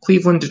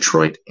 Cleveland,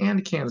 Detroit,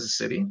 and Kansas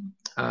City.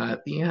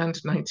 At the end,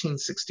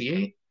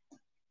 1968.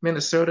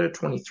 Minnesota,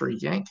 23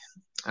 Yank.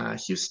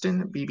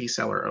 Houston, BB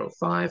Seller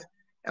 05.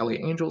 LA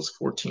Angels,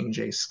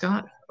 14J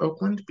Scott.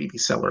 Oakland, BB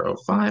Seller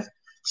 05.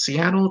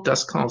 Seattle,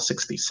 Dust Call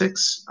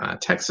 66.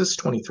 Texas,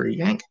 23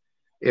 Yank.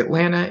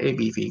 Atlanta,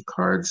 ABV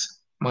Cards.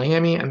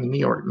 Miami and the New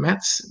York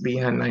Mets,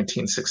 BN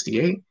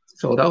 1968.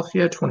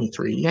 Philadelphia,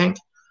 23 Yank.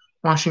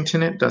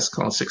 Washington at Dust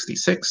Call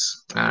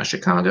 66.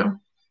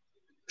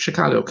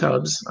 Chicago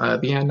Cubs,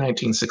 BN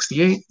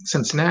 1968.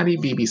 Cincinnati,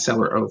 BB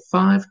Seller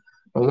 05.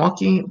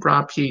 Milwaukee,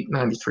 Bra Pete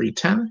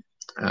 9310.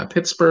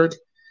 Pittsburgh,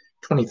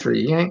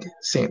 23 Yank.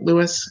 St.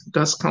 Louis,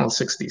 Dust Call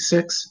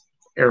 66.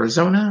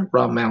 Arizona,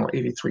 Rob Mal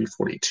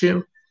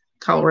 8342.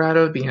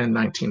 Colorado, BN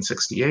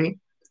 1968.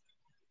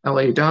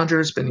 LA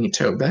Dodgers,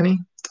 Benito Benny.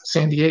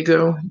 San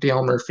Diego,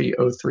 Dale Murphy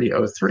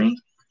 0303.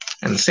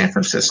 And San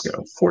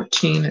Francisco,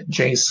 14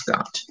 J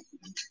Scott.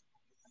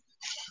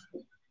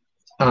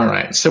 All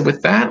right, so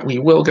with that, we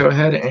will go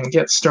ahead and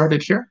get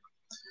started here.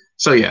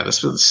 So yeah,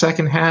 this was the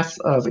second half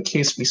of a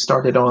case we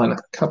started on a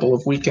couple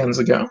of weekends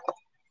ago.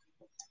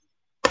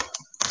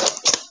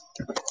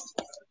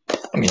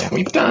 And yeah,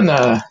 we've done,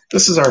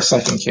 this is our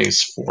second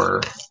case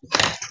for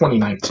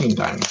 2019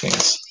 Diamond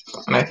Kings.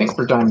 And I think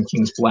for Diamond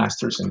Kings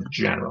Blasters in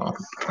general.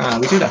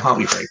 We did a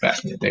hobby break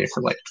back in the day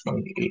for like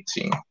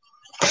 2018.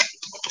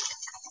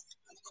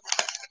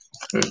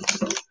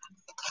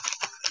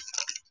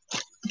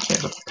 Okay,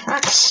 the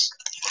packs.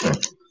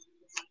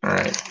 All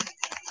right.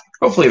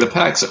 Hopefully the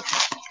packs.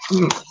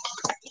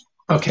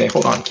 Okay,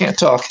 hold on. Can't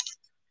talk.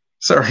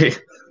 Sorry.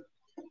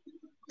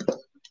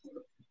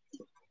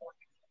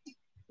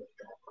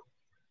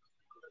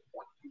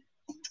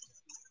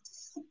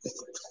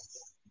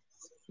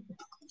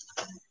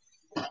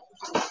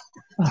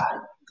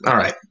 All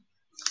right.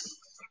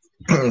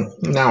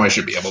 Now I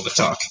should be able to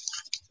talk.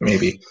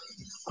 Maybe.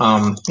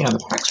 Yeah, the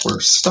packs were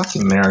stuck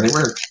in there. They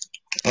were.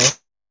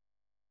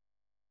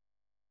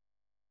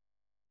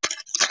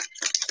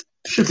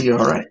 Should be all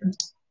right.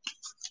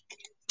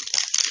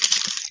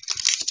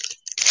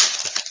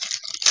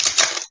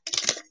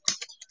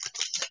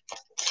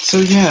 So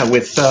yeah,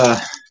 with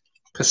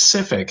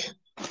Pacific,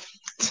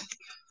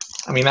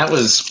 I mean, that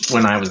was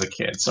when I was a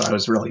kid, so I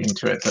was really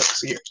into it.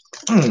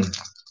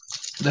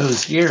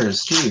 Those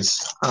years, geez.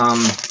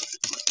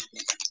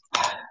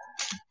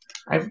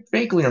 I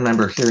vaguely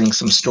remember hearing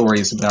some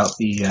stories about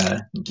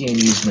the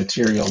game-used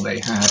material they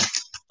had.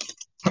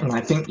 And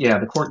I think, yeah,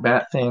 the cork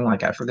bat thing,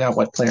 like I forgot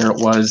what player it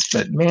was,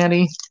 but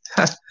Manny,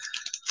 yeah,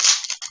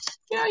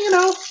 you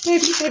know,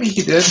 maybe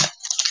he did.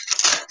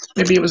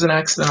 Maybe it was an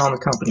accident on the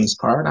company's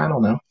part, I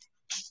don't know.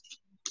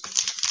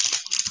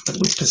 But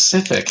with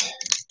Pacific,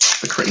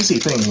 the crazy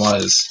thing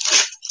was,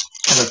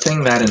 and the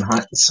thing that in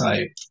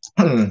hindsight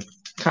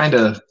kind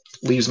of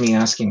leaves me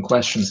asking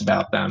questions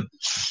about them,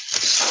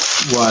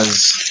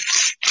 was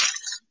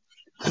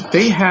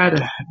they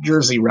had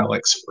jersey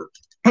relics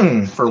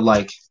for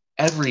like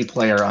every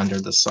player under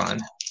the sun.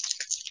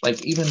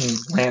 Like even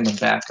random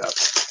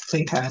backups.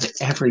 They had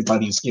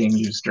everybody's game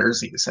used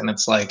jerseys. And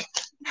it's like,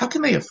 how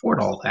can they afford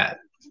all that?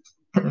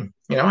 You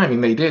know, I mean,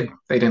 they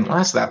didn't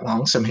last that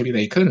long, so maybe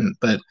they couldn't.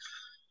 But,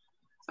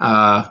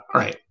 all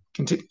right,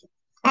 continue.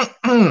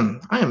 I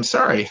am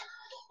sorry.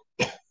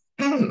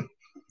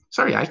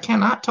 Sorry, I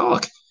cannot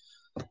talk.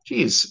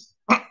 Jeez.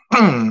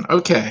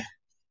 Okay.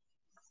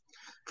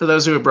 For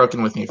those who have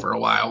broken with me for a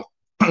while,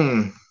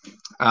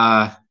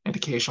 it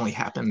occasionally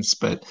happens,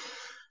 but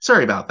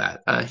sorry about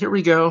that. Here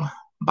we go.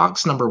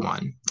 Box number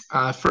 1.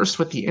 First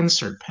with the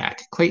insert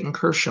pack. Clayton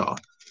Kershaw,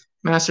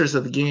 Masters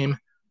of the Game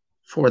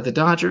for the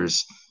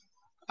Dodgers.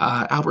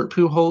 Albert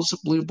Pujols,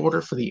 blue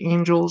border for the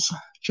Angels.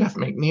 Jeff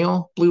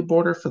McNeil, blue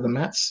border for the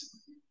Mets.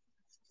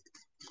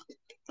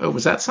 Oh,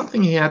 was that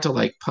something he had to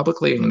like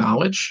publicly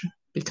acknowledge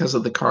because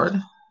of the card?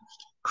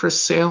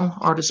 Chris Sale,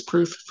 artist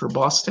proof for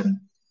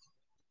Boston.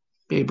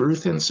 Babe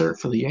Ruth insert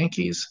for the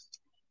Yankees.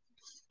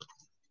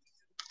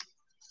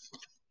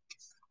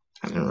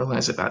 I didn't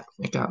realize it got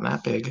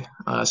that big.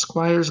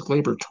 Squires,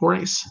 Gleyber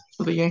Torres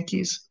for the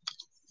Yankees.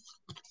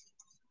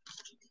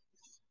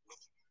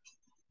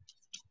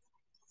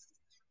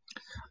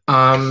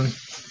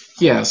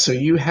 Yeah, so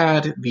you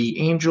had the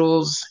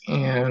Angels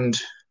and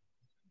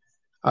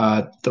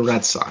the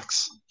Red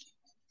Sox.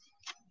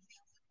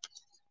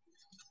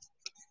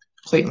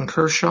 Clayton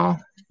Kershaw,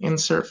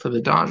 insert for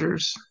the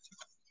Dodgers.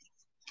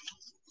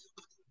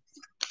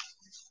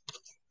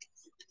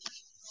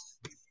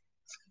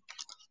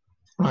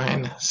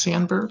 Ryan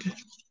Sandberg,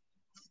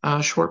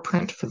 short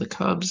print for the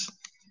Cubs.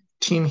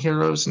 Team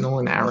Heroes,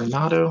 Nolan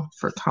Arenado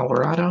for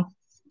Colorado.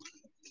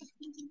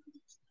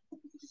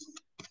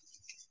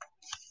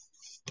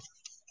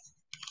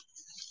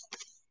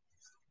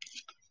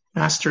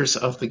 Masters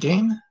of the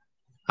Game,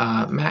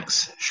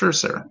 Max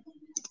Scherzer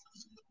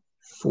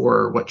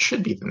for what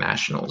should be the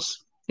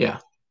Nationals. Yeah,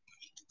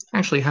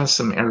 actually has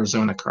some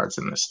Arizona cards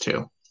in this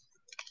too.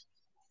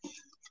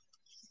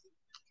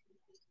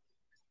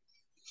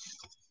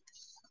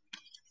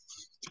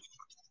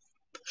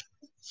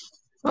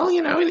 Well,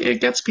 you know,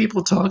 it gets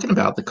people talking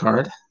about the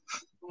card.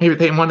 Maybe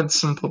they wanted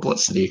some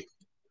publicity.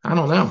 I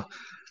don't know.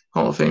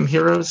 Hall of Fame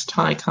Heroes,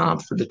 Ty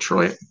Cobb for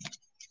Detroit.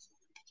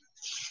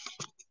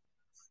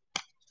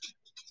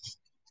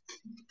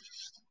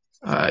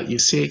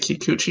 Yusei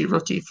Kikuchi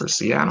rookie for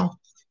Seattle.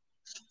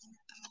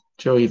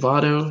 Joey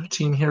Votto,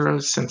 Team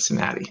Heroes,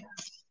 Cincinnati.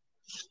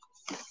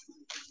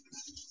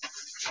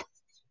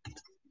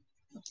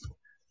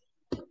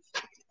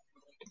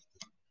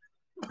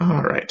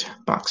 All right,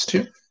 box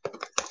 2.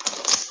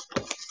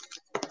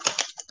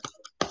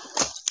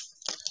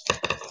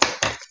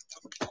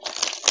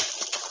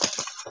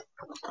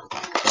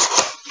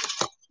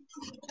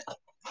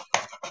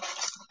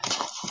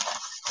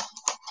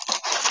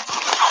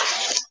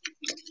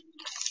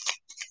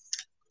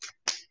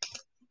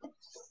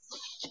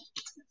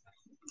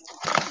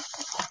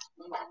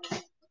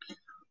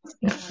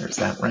 Yeah, there's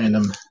that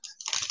random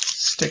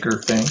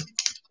sticker thing.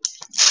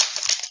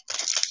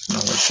 It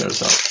always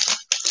shows up.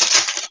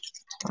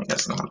 I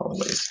guess not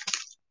always.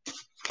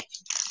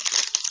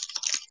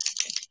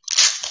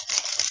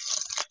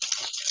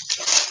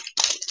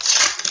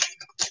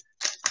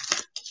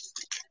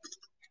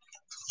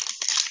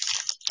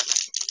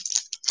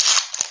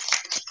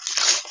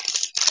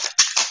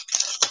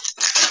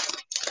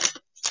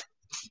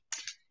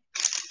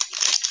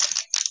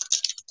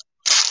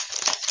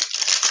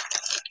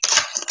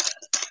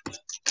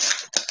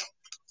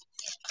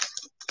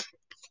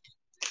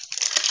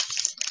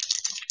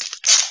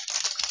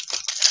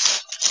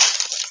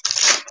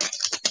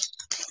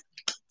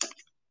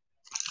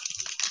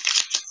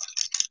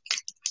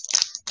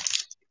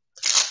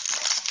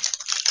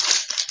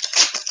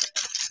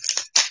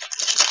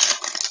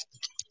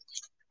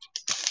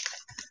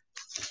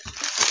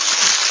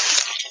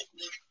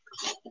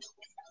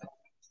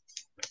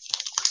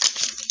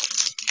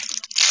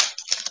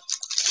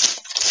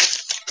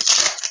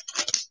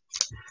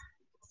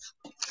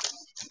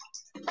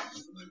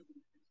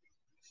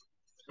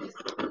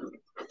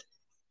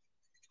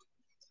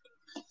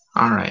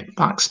 All right,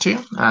 box 2.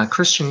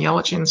 Christian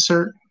Yelich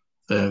insert,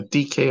 the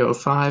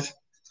DK05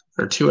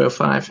 or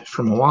 205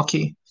 for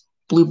Milwaukee.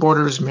 Blue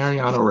borders,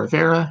 Mariano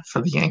Rivera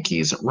for the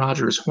Yankees.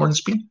 Rogers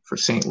Hornsby for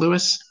St.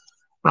 Louis.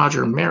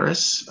 Roger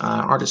Maris,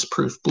 artist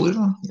proof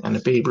blue, and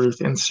a Babe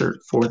Ruth insert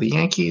for the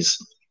Yankees.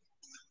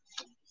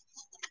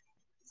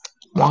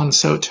 Juan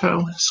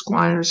Soto,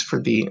 Squires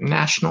for the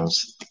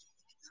Nationals.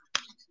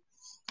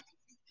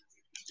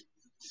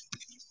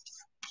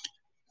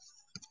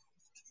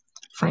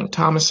 Frank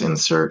Thomas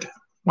insert,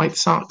 White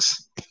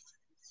Sox.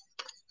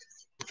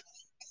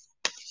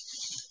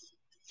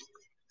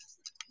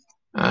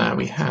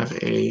 We have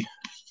a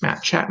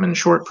Matt Chapman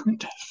short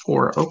print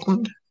for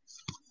Oakland.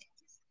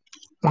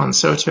 Juan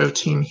Soto,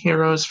 Team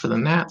Heroes for the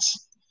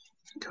Nats.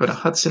 Dakota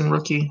Hudson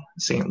rookie,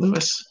 St.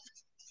 Louis.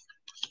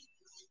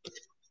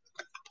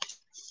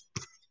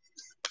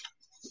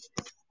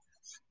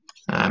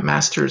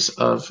 Masters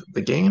of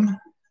the Game,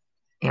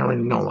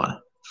 Aaron Nola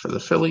for the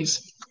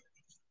Phillies.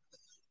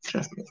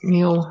 Jeff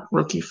McNeil,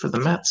 rookie for the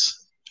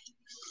Mets.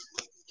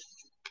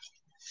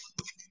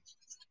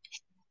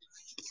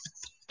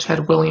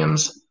 Ted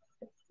Williams,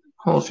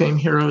 Hall of Fame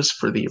Heroes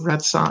for the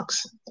Red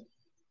Sox.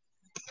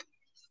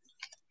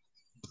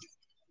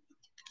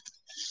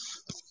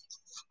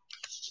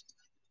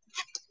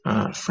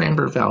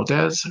 Framber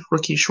Valdez,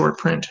 rookie short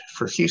print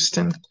for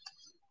Houston.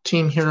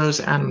 Team Heroes,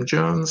 Adam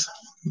Jones,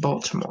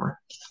 Baltimore.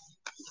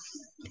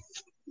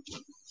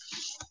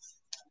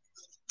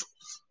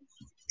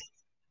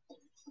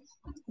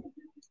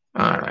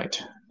 All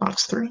right,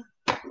 box 3.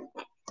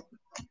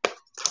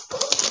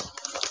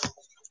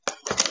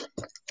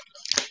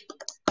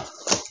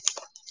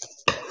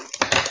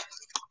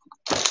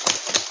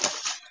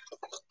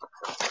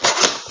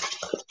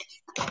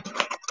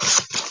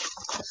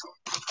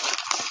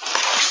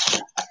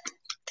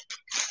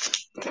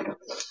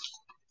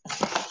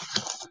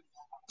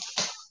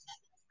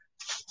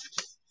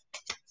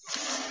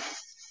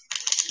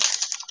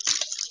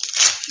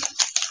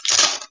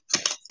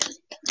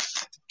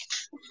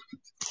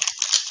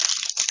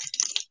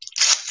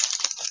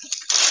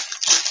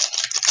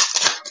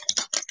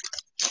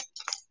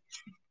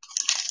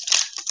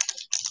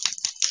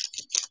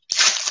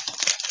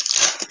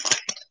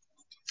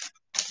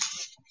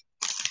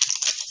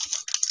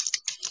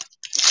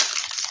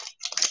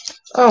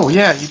 Oh,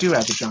 yeah, you do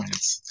have the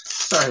Giants.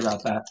 Sorry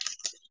about that.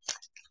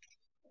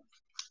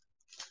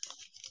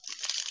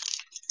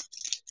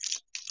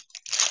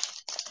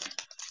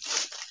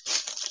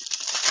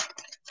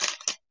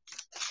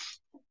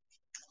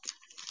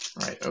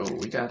 All right, oh,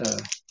 we got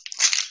a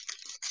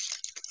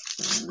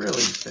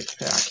really thick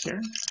pack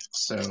here.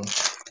 So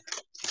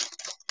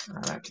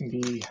that can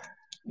be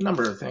a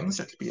number of things.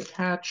 That could be a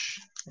patch.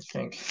 I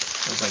think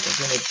there's like a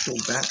vintage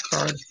gold back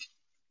card.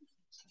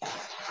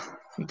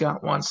 we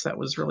got once that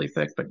was really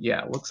thick, but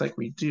yeah, it looks like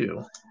we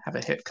do have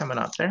a hit coming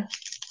up there.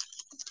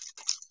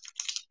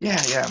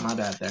 Yeah, my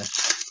bad there.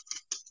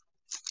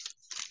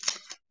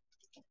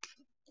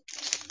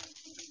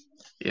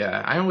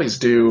 Yeah, I always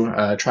do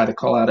try to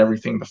call out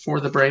everything before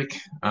the break.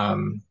 I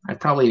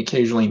probably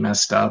occasionally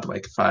messed up,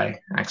 like if I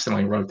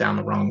accidentally wrote down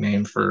the wrong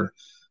name for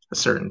a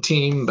certain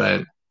team,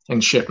 but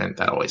in shipment,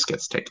 that always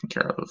gets taken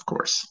care of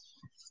course.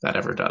 If that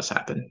ever does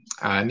happen.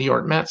 New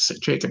York Mets,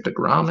 Jacob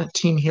deGrom,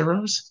 Team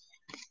Heroes.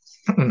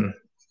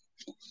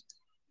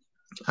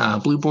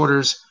 Blue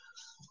Borders,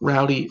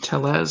 Rowdy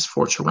Tellez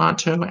for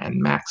Toronto,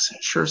 and Max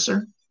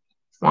Scherzer,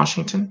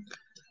 Washington.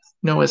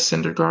 Noah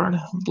Syndergaard,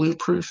 Blue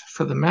Proof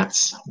for the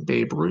Mets,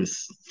 Babe Ruth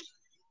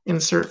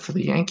insert for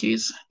the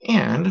Yankees,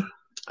 and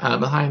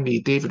behind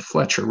the David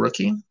Fletcher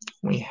rookie,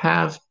 we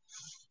have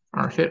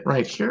our hit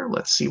right here.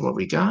 Let's see what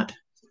we got.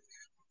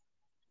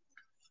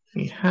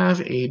 We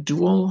have a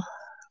dual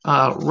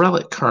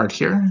relic card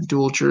here,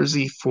 dual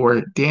jersey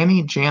for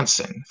Danny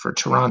Jansen for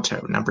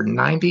Toronto, number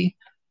 90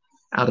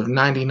 out of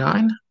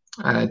 99.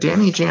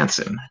 Danny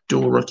Jansen,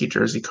 dual rookie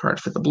jersey card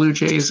for the Blue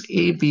Jays,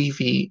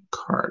 ABV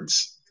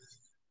cards.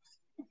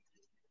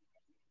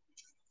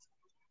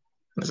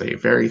 It's a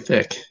very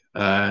thick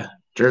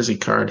jersey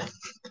card.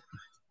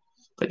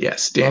 But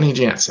yes, Danny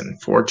Jansen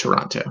for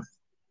Toronto.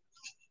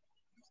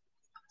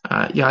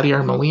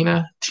 Yadier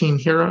Molina, Team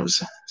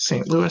Heroes,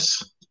 St.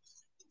 Louis.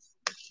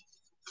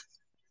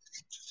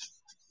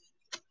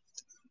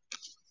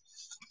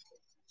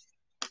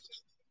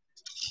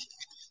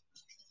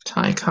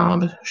 Ty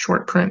Cobb,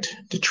 short print,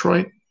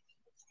 Detroit.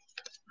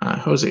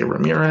 Jose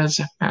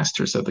Ramirez,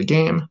 Masters of the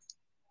Game,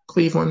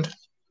 Cleveland.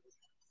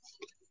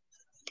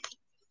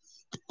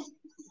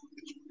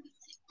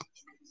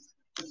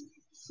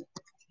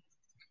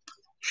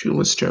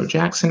 Shoeless Joe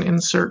Jackson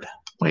insert,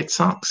 White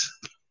Sox.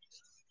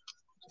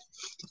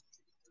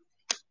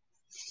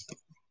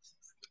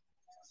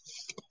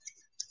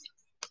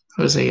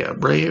 Jose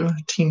Abreu,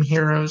 Team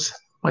Heroes,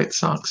 White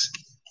Sox.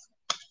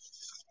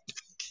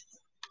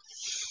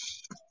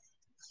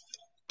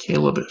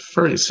 Caleb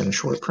Ferguson,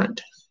 short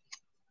print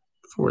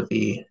for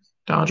the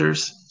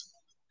Dodgers.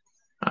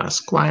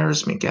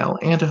 Squires, Miguel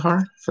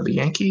Andujar for the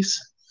Yankees.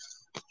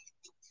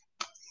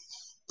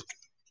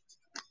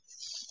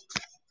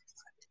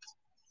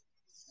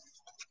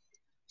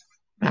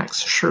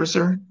 Max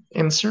Scherzer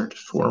insert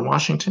for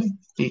Washington,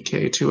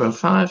 BK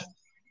 205.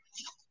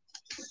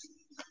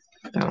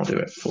 That'll do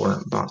it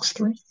for box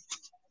 3.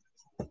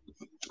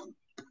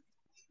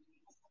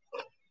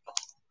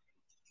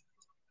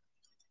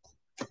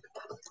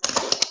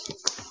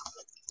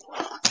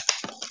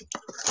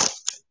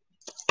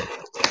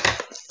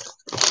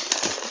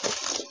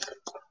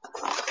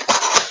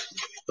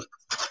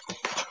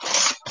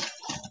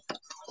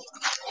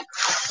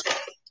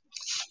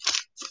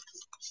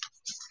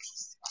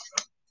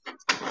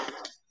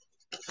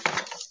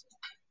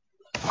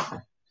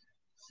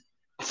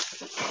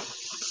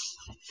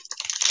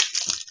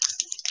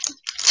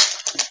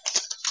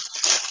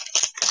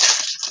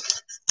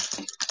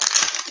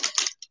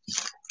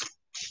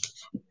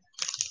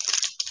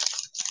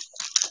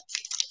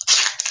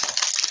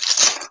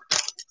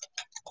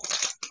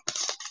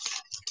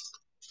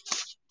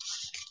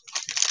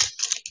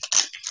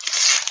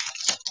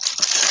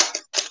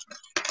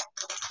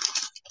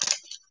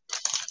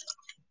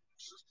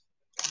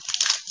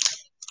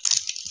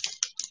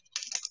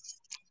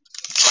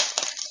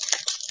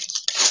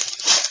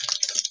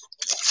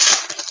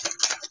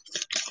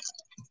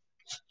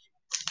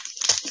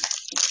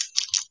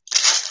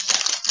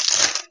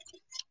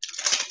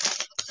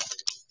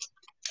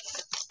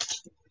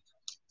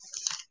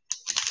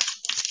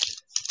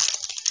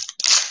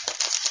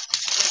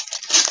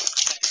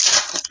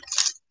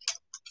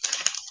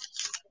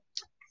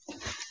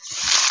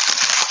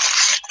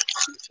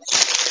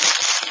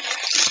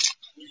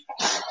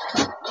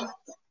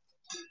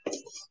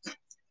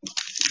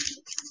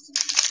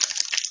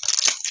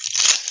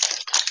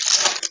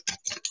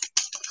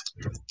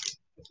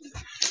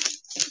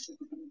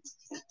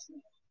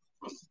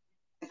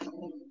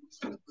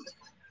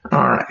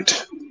 All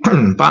right,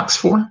 box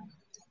 4.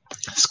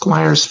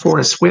 Squires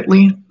Forrest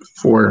Whitley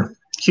for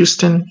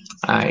Houston.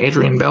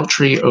 Adrian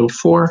Beltre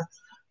 04,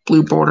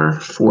 blue border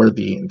for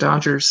the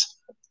Dodgers.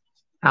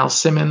 Al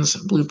Simmons,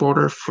 blue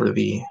border for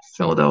the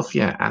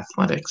Philadelphia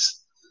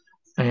Athletics.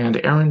 And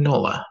Aaron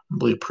Nola,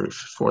 blue proof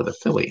for the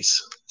Phillies,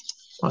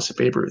 plus a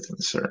Babe Ruth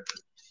insert.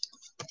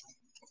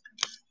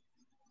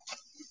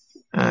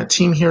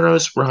 Team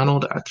Heroes,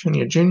 Ronald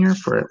Acuna Jr.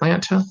 for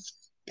Atlanta.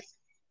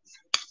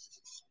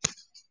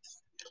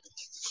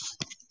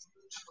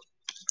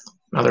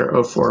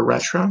 Another 04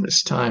 retro,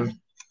 this time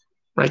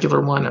regular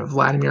one of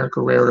Vladimir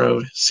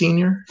Guerrero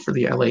Sr. for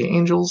the LA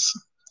Angels.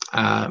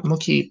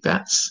 Mookie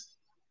Betts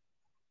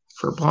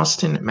for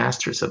Boston,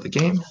 Masters of the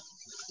Game.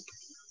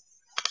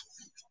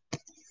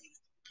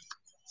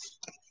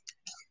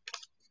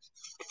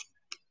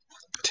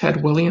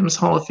 Ted Williams,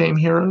 Hall of Fame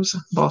Heroes,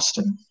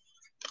 Boston.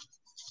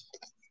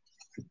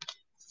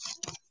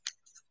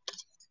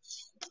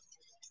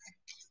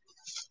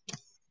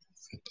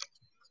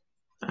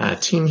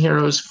 Team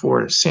Heroes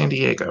for San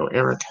Diego,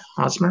 Eric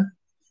Hosmer.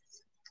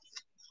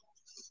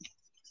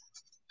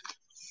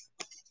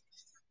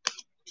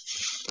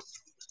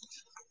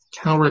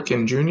 Cal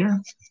Ripken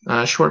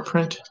Jr., short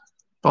print,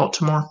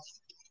 Baltimore.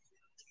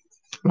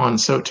 Juan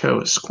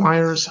Soto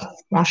Squires,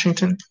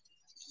 Washington.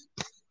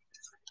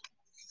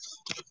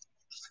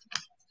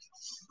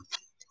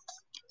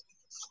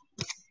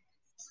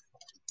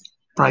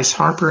 Bryce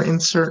Harper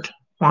insert,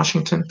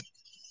 Washington.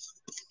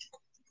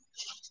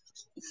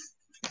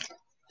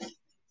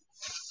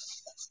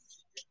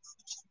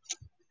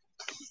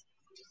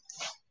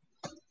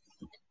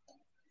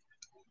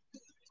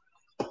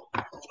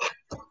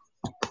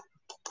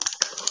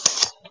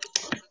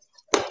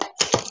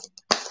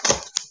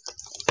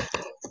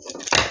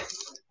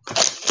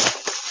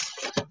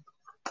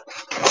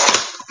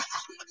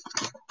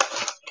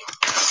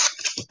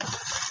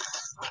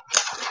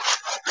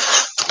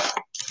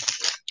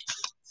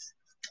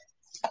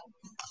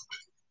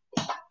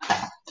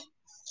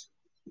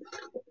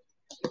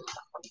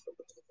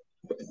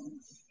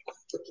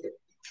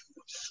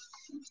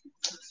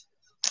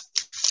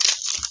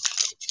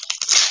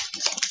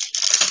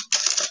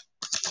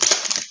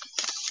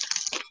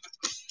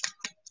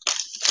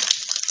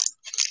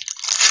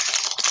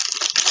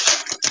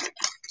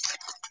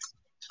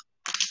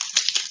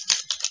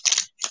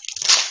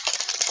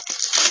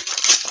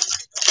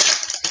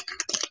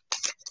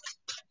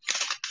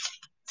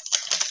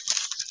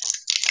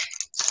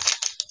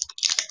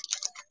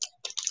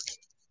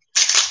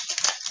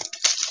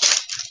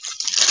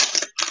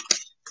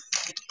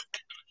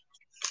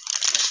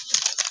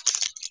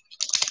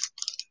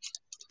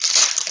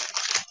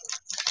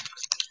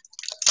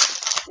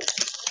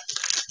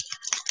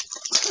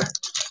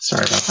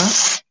 Sorry about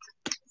that.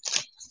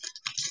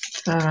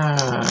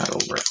 That'll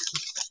work.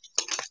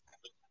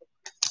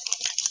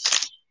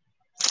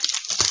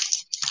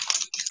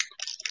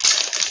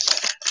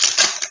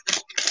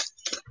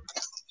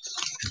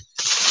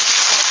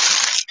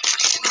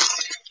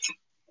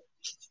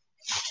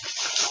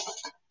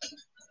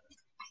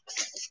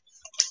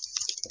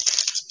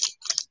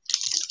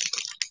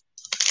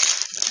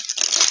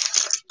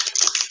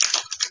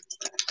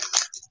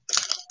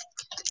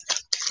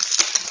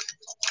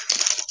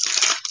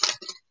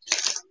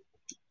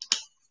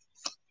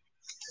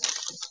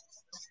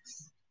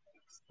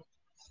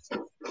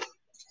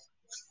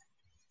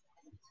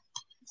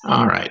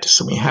 All right,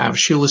 so we have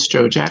Shoeless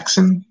Joe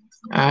Jackson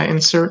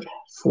insert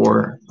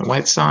for the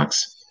White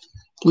Sox.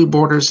 Blue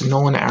borders,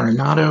 Nolan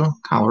Arenado,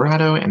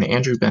 Colorado, and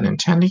Andrew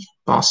Benintendi,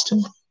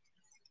 Boston.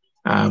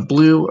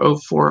 Blue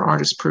 04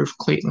 artist proof,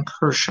 Clayton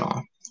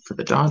Kershaw for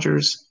the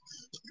Dodgers.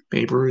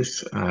 Babe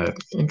Ruth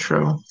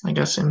intro, I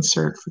guess,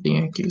 insert for the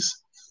Yankees.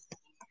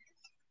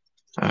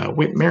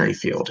 Whit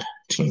Merrifield,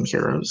 Team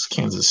Heroes,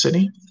 Kansas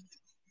City.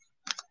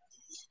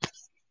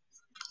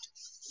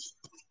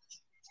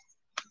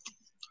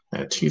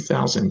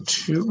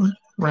 2002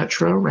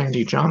 retro,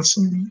 Randy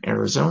Johnson,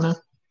 Arizona.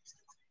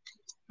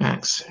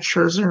 Max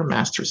Scherzer,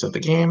 Masters of the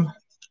Game,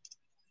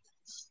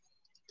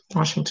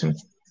 Washington.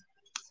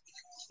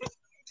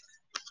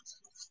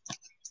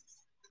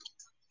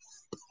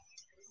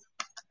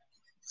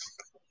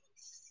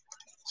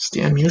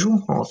 Stan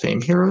Musial, Hall of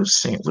Fame Heroes,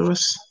 St.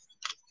 Louis.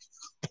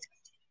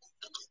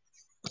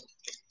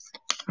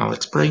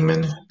 Alex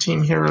Bregman,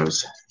 Team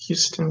Heroes,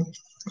 Houston.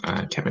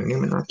 Kevin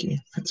Newman,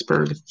 rookie,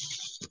 Pittsburgh.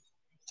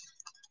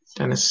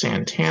 Dennis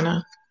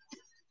Santana,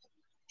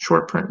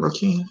 short print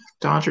rookie,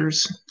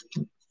 Dodgers.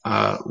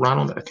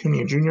 Ronald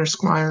Acuna Jr.,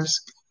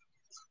 Squires,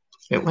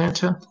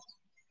 Atlanta.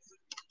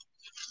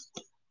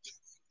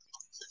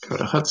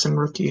 Dakota Hudson,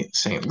 rookie,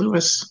 St.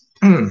 Louis.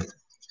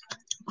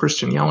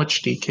 Christian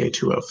Yelich,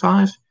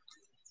 DK205,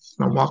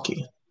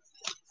 Milwaukee.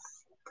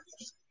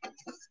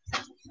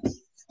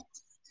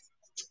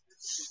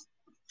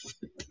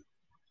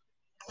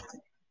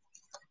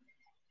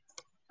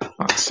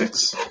 Box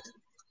 6.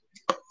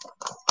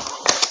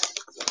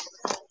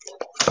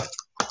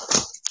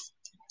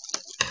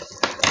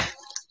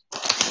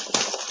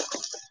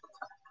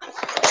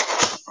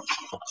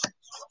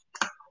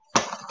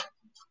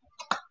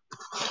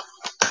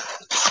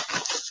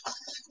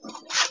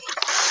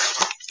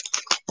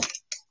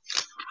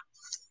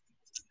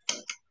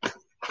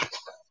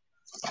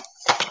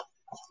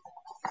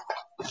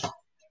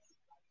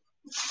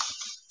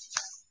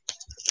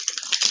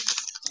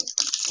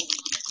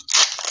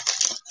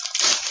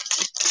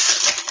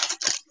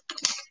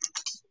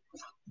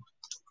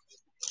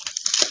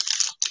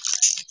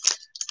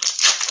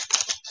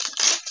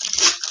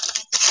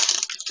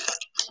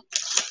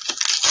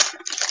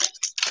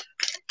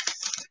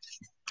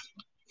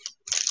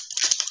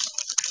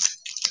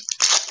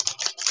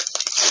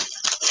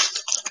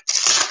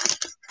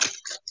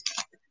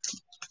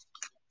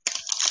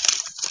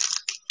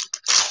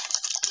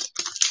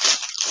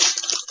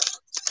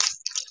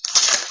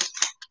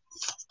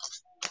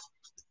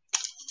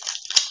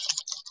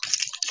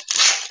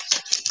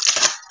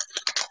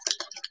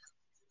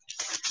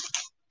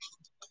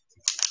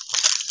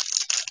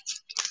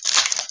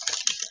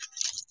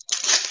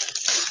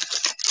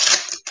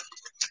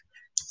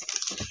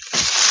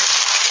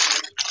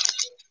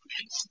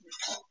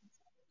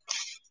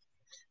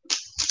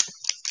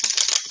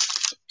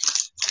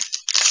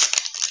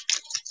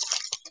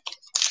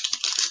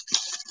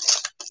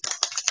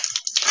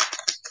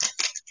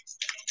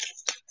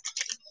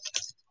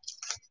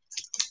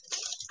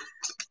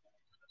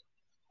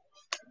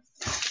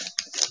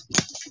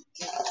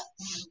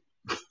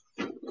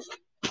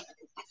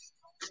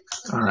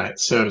 All right,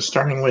 so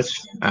starting with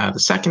the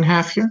second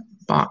half here,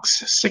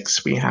 box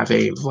 6, we have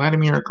a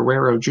Vladimir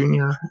Guerrero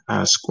Jr.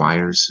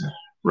 Squires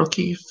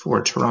rookie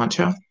for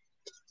Toronto.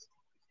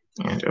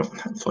 And I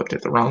flipped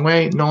it the wrong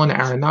way. Nolan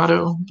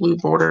Arenado, blue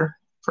border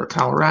for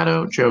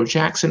Colorado. Joe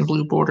Jackson,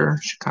 blue border,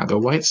 Chicago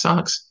White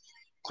Sox.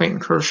 Clayton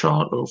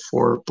Kershaw,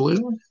 04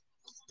 blue,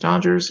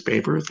 Dodgers.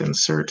 Babe Ruth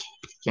insert,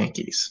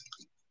 Yankees.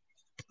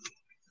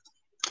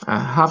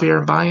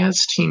 Javier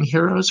Baez, team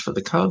heroes for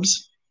the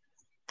Cubs.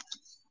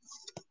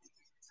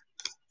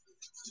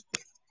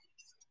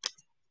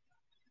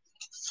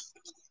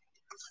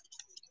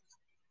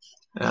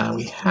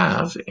 We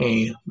have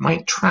a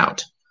Mike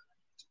Trout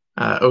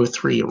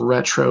 03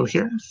 retro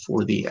here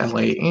for the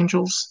LA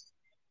Angels.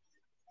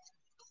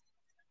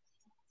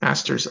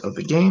 Masters of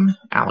the Game,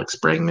 Alex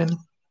Bregman,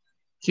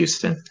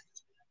 Houston.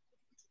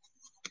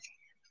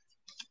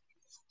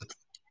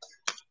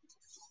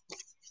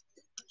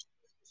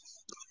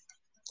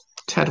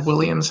 Ted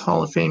Williams,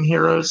 Hall of Fame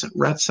heroes,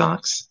 Red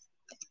Sox.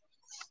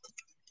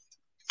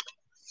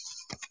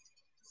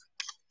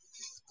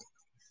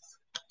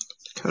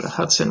 Dakota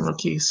Hudson,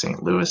 rookie,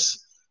 St.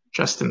 Louis.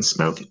 Justin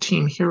Smoke,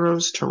 team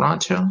heroes,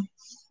 Toronto.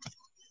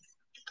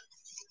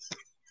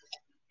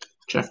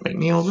 Jeff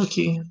McNeil,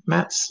 rookie,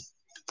 Mets.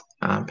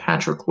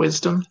 Patrick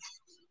Wisdom,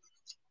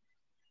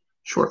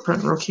 short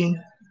print rookie,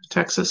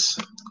 Texas.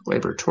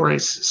 Gleyber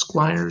Torres,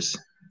 Squires,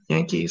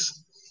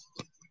 Yankees.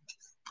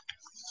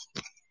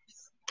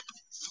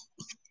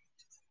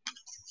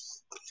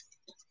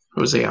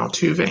 Jose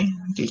Altuve,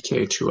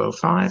 DK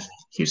 205,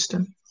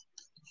 Houston.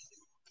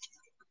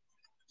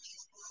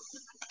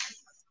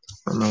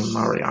 Ramon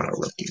Mariano,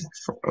 rookie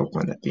for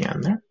Oakland at the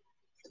end there.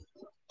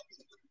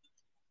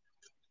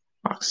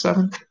 Box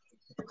 7.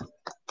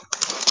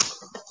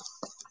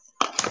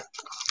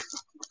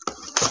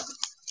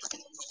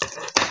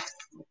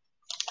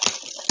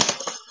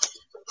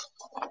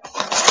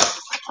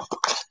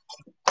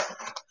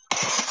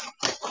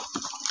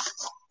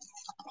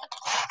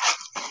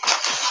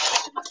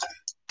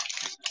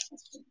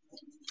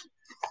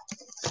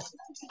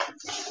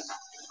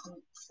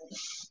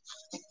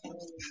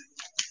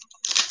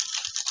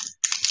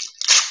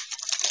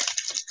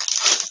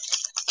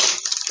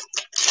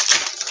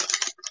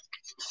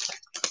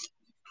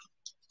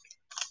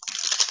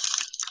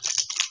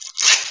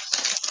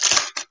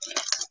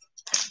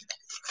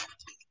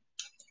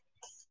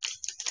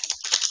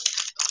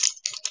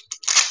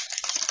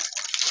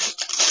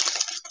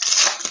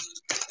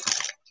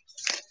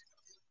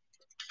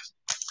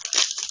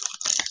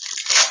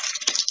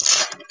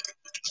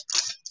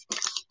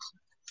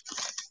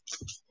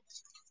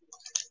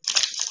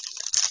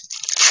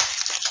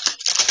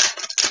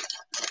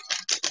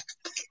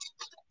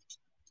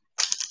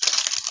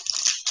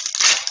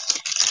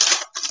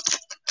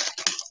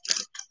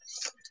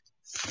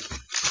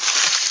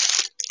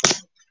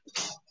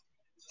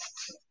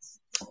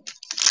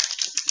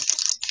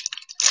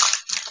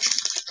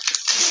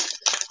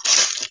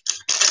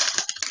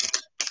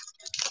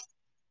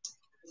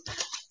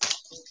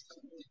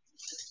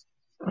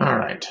 All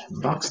right,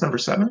 box number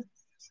 7.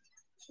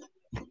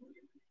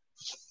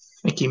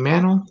 Mickey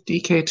Mantle,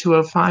 DK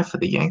 205 for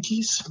the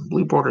Yankees.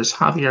 Blue borders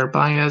Javier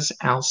Baez,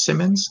 Al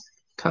Simmons,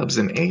 Cubs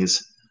and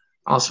A's.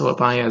 Also a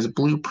Baez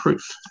blue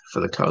proof for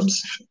the Cubs.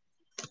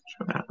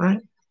 Show that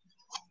right.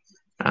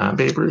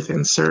 Babe Ruth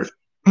insert,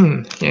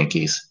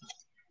 Yankees.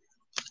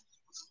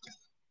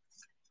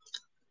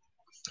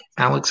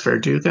 Alex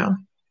Verdugo,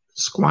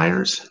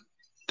 Squires,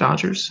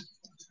 Dodgers.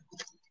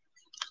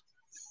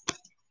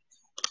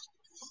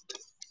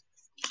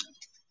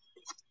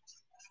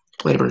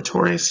 Gleyber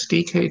Torres,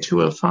 DK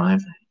 205,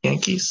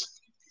 Yankees.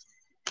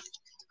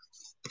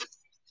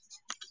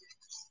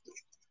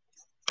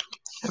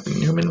 Evan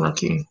Newman,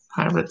 rookie,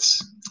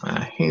 Pirates.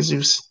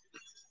 Jesus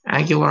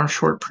Aguilar,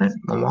 short print,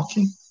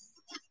 Milwaukee.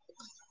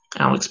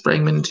 Alex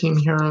Bregman, team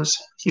heroes,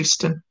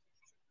 Houston.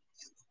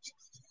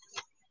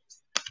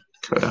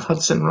 Dakota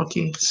Hudson,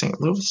 rookie, St.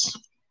 Louis.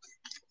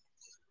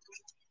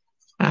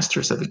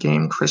 Masters of the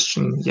Game,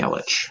 Christian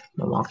Yelich,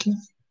 Milwaukee.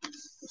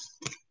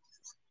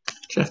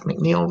 Jeff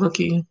McNeil,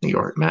 rookie, New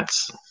York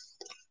Mets.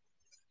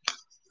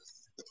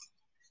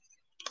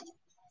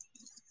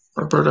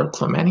 Roberto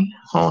Clemente,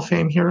 Hall of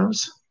Fame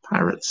heroes,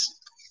 Pirates.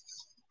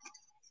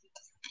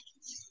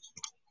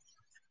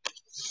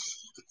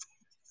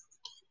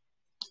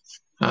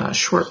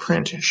 Short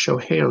print,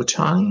 Shohei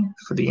Ohtani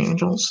for the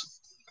Angels.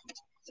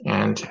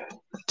 And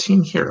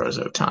team heroes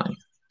Ohtani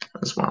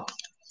as well.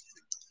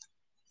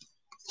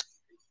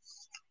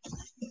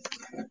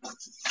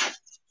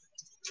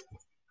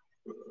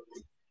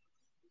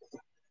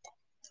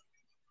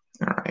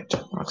 All right,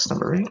 box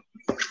number 8.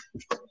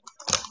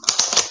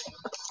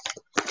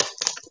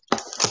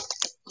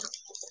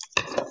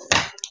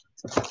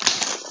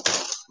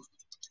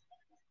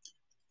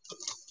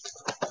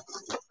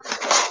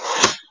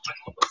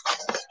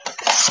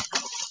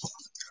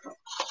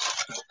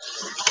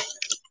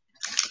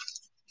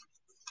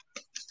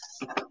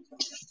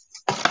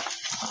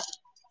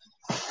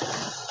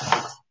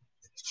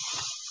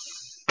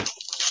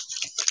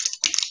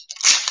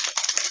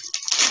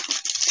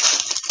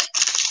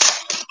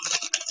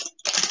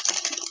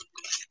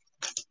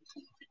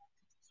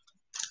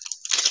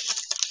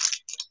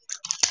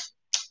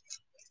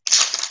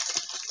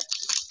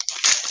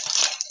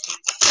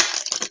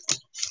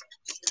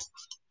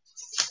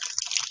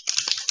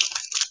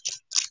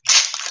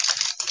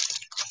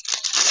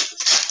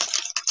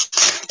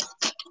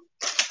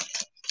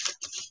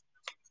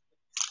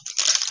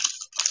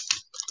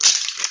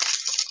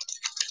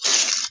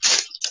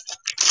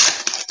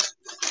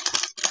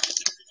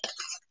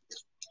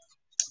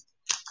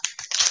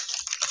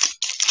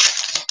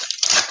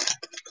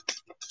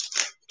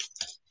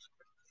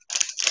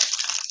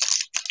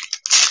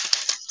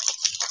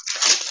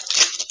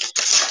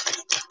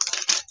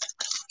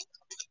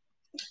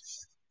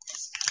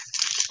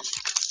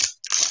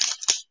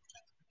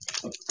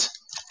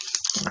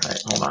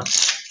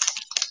 box.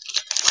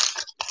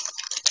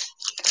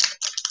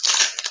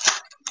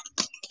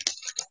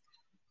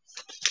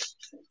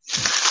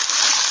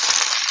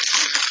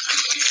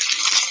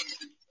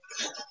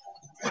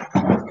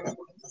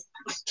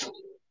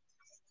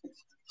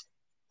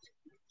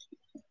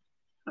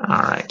 All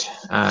right.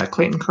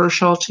 Clayton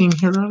Kershaw Team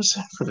Heroes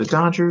for the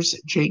Dodgers,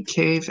 Jake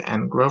Cave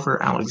and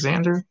Grover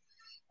Alexander.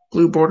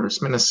 Blue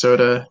borders,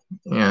 Minnesota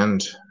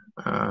and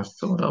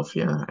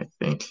Philadelphia, I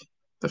think,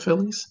 the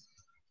Phillies.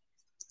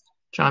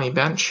 Johnny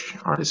Bench,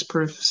 Artist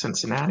Proof,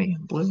 Cincinnati,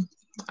 blue.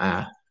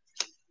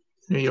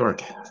 New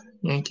York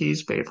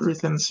Yankees, Babe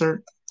Ruth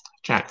insert.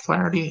 Jack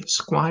Flaherty,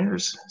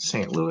 Squires,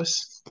 St.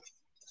 Louis.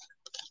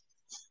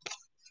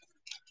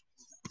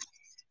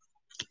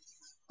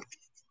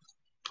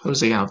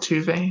 Jose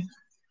Altuve,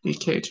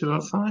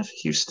 BK205,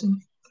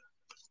 Houston.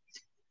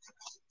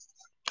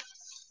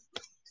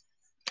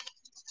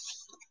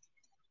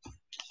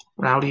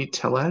 Rowdy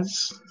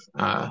Tellez,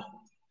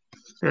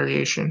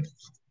 variation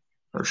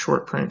or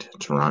short print,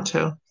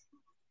 Toronto.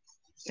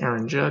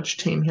 Aaron Judge,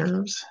 Team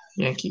Heroes,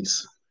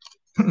 Yankees.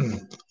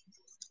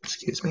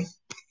 Excuse me.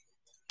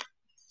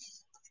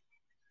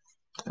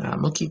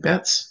 Mookie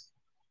Betts,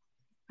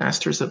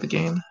 Masters of the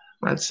Game,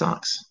 Red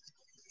Sox.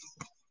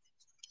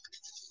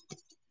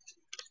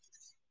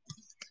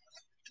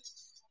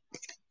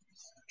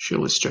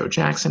 Shoeless Joe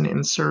Jackson,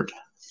 insert,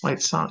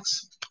 White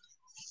Sox.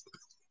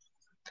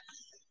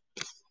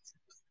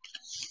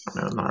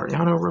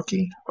 Mariano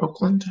rookie,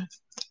 Oakland.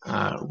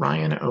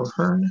 Ryan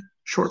O'Hearn,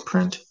 short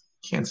print,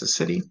 Kansas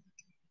City.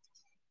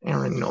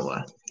 Aaron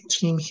Nola,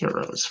 Team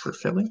Heroes for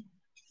Philly.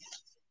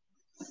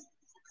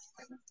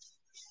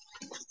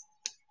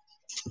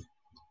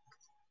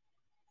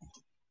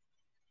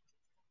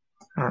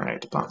 All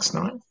right, box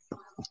 9.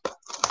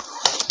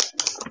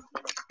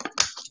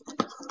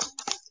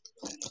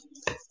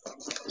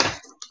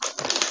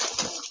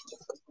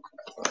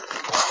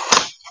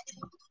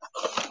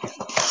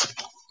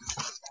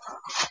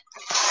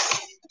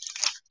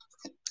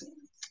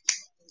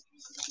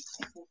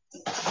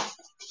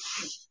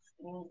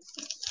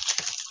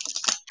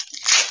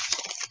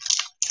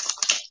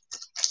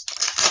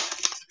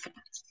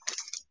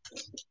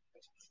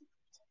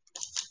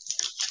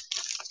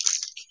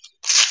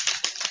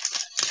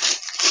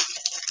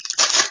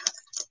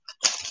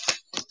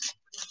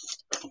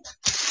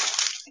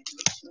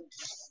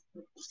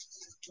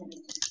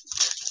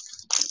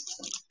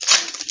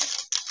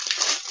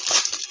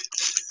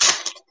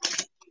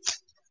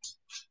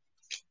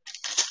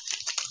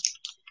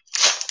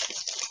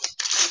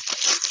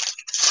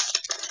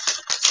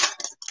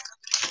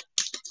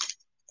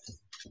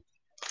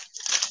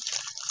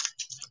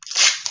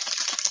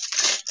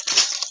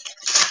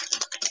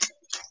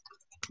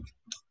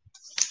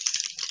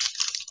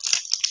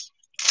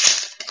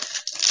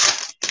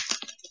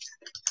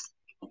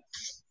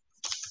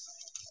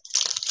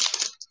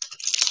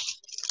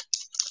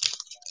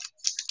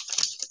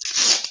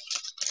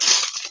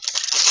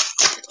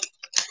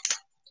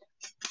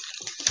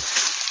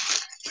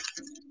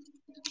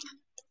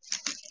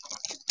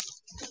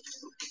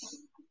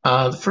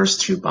 The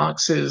first 2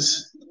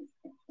 boxes,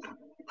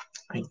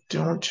 I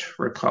don't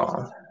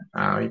recall.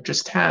 We've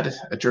just had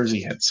a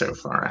jersey hit so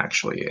far,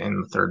 actually,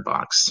 in the 3rd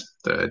box,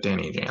 the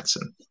Danny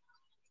Jansen.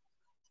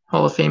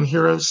 Hall of Fame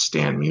Heroes,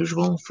 Stan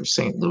Musial for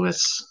St. Louis.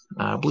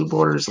 Blue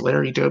borders,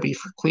 Larry Doby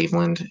for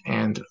Cleveland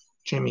and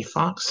Jamie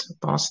Foxx,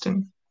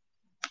 Boston.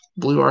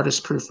 Blue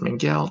Artist Proof,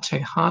 Miguel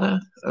Tejada,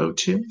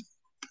 02,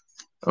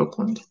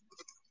 Oakland.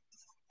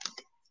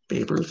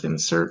 Babe Ruth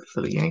insert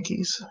for the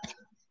Yankees.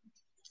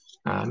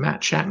 Matt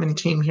Chapman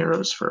Team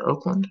Heroes for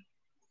Oakland.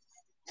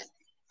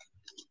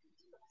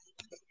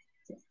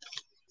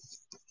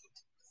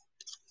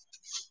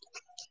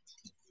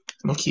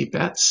 Mookie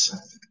Betts,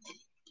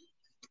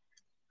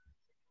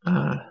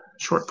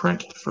 short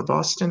print for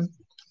Boston.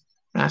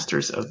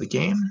 Masters of the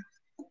Game.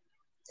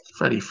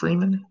 Freddie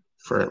Freeman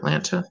for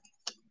Atlanta.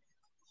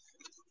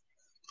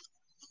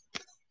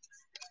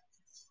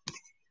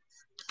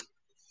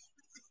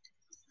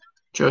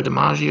 Joe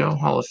DiMaggio,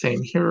 Hall of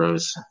Fame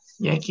Heroes,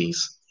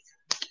 Yankees.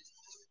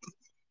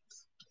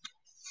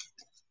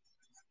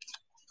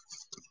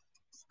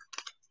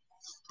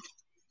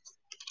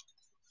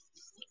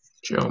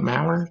 Joe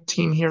Mauer,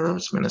 Team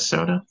Heroes,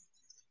 Minnesota.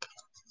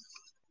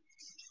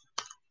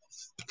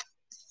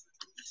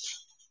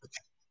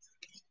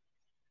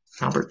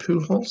 Albert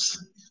Pujols,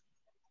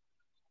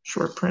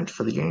 short print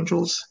for the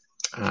Angels.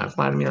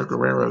 Vladimir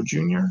Guerrero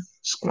Jr.,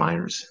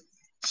 Squires.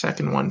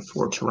 Second one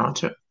for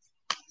Toronto.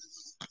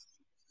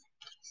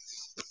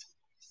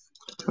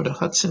 Dakota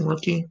Hudson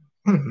rookie,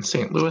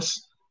 St.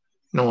 Louis.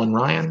 Nolan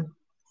Ryan,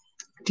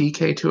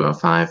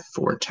 DK205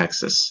 for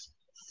Texas.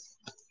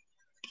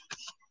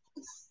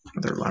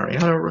 Another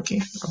Laureano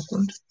rookie,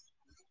 Oakland.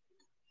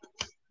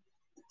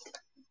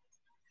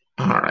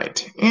 All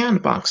right,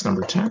 and box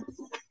number 10.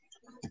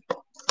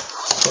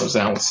 Close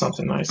out with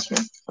something nice here.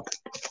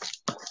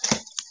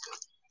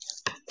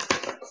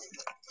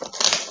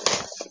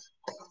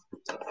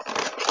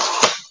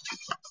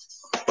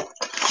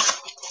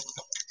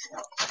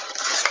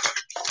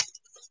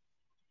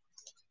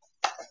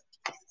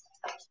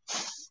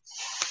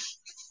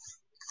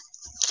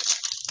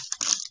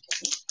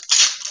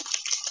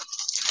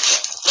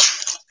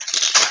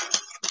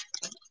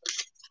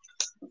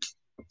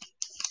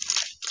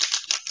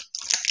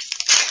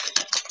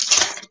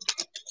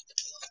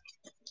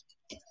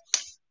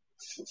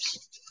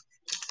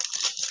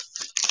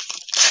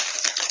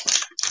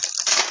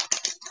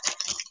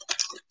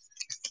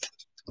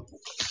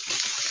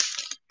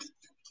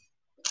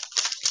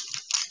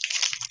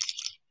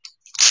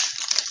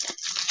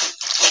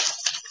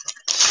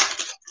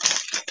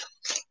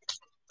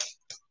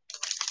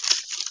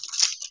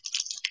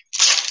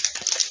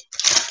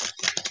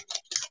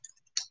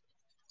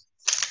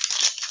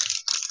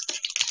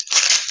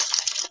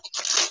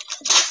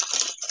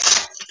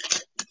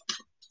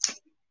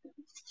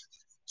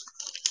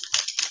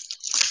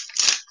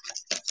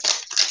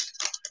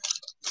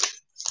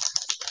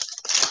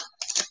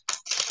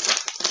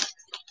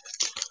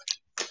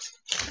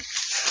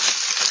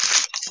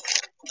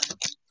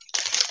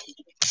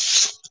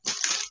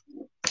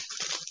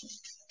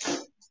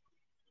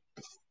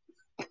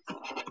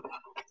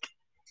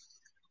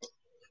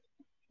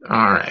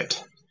 All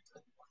right.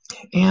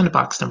 And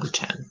box number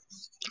 10.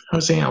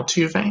 Jose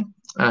Altuve,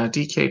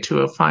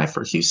 DK205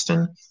 for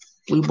Houston.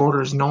 Blue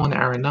borders Nolan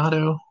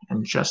Arenado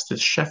and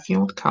Justice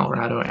Sheffield,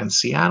 Colorado and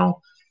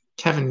Seattle.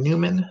 Kevin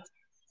Newman,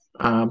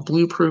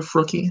 blue proof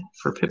rookie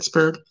for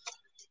Pittsburgh.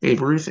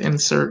 Babe Ruth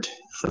insert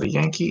for the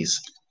Yankees.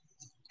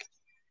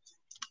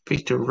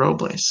 Victor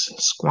Robles,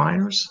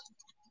 Squires,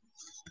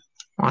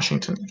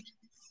 Washington.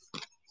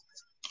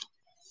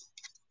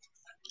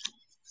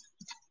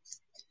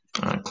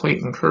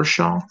 Clayton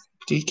Kershaw,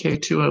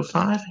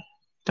 DK205,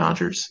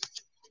 Dodgers.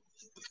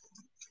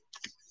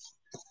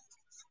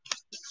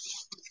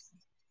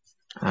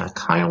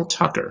 Kyle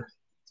Tucker,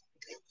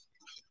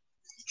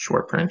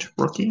 short print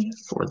rookie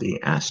for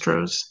the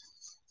Astros.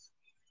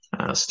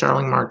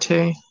 Starling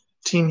Marte,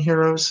 Team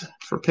Heroes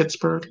for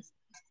Pittsburgh.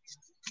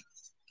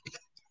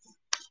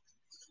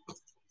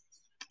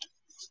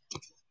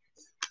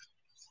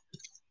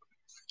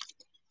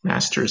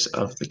 Masters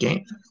of the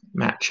Game,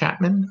 Matt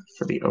Chapman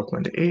for the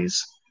Oakland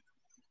A's.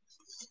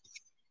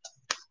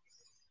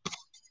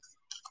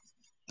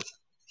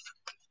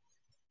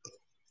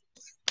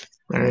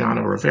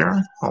 Mariano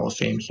Rivera, Hall of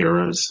Fame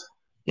Heroes,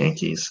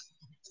 Yankees.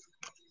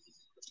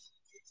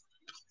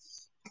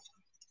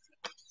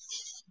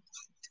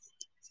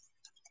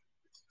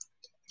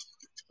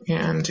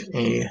 And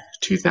a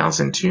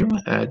 2002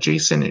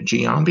 Jason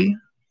Giambi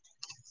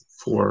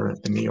for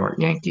the New York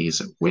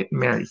Yankees, Whit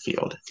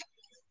Merrifield.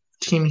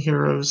 Team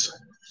Heroes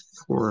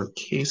for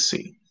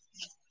KC.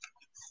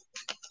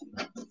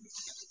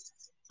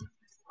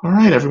 All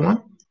right,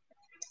 everyone.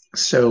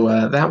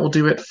 So that will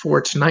do it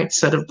for tonight's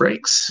set of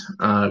breaks.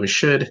 We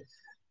should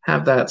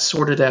have that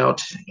sorted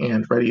out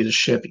and ready to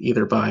ship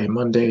either by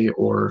Monday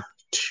or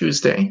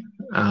Tuesday.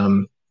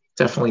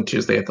 Definitely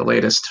Tuesday at the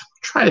latest.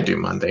 Try to do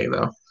Monday,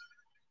 though.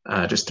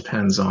 Just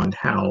depends on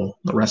how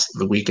the rest of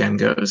the weekend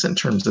goes in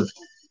terms of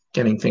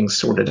getting things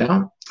sorted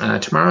out.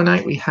 Tomorrow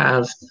night we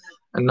have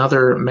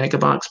another Mega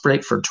Box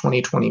break for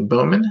 2020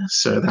 Bowman,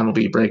 so that'll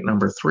be break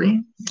number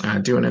 3.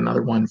 Doing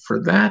another one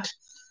for that.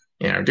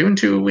 Yeah, we're doing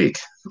 2 a week.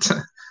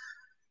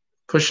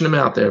 Pushing them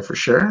out there for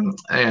sure.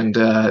 And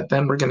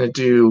then we're going to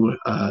do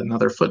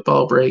another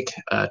football break,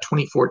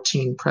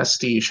 2014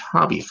 Prestige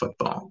Hobby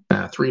Football.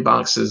 3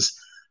 boxes,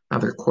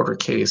 another quarter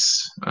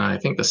case, I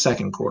think the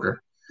second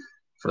quarter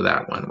for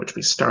that one, which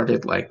we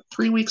started like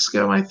 3 weeks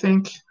ago, I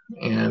think.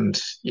 And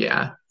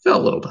yeah, fell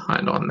a little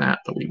behind on that,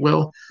 but we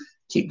will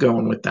keep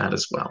going with that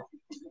as well.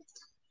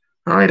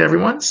 All right,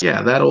 everyone. So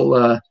yeah,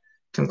 that'll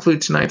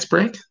conclude tonight's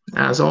break.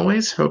 As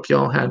always, hope you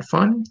all had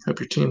fun. Hope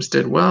your teams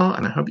did well,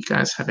 and I hope you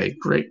guys have a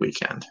great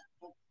weekend.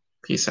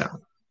 Peace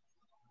out.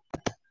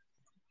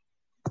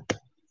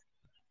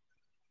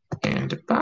 And bye.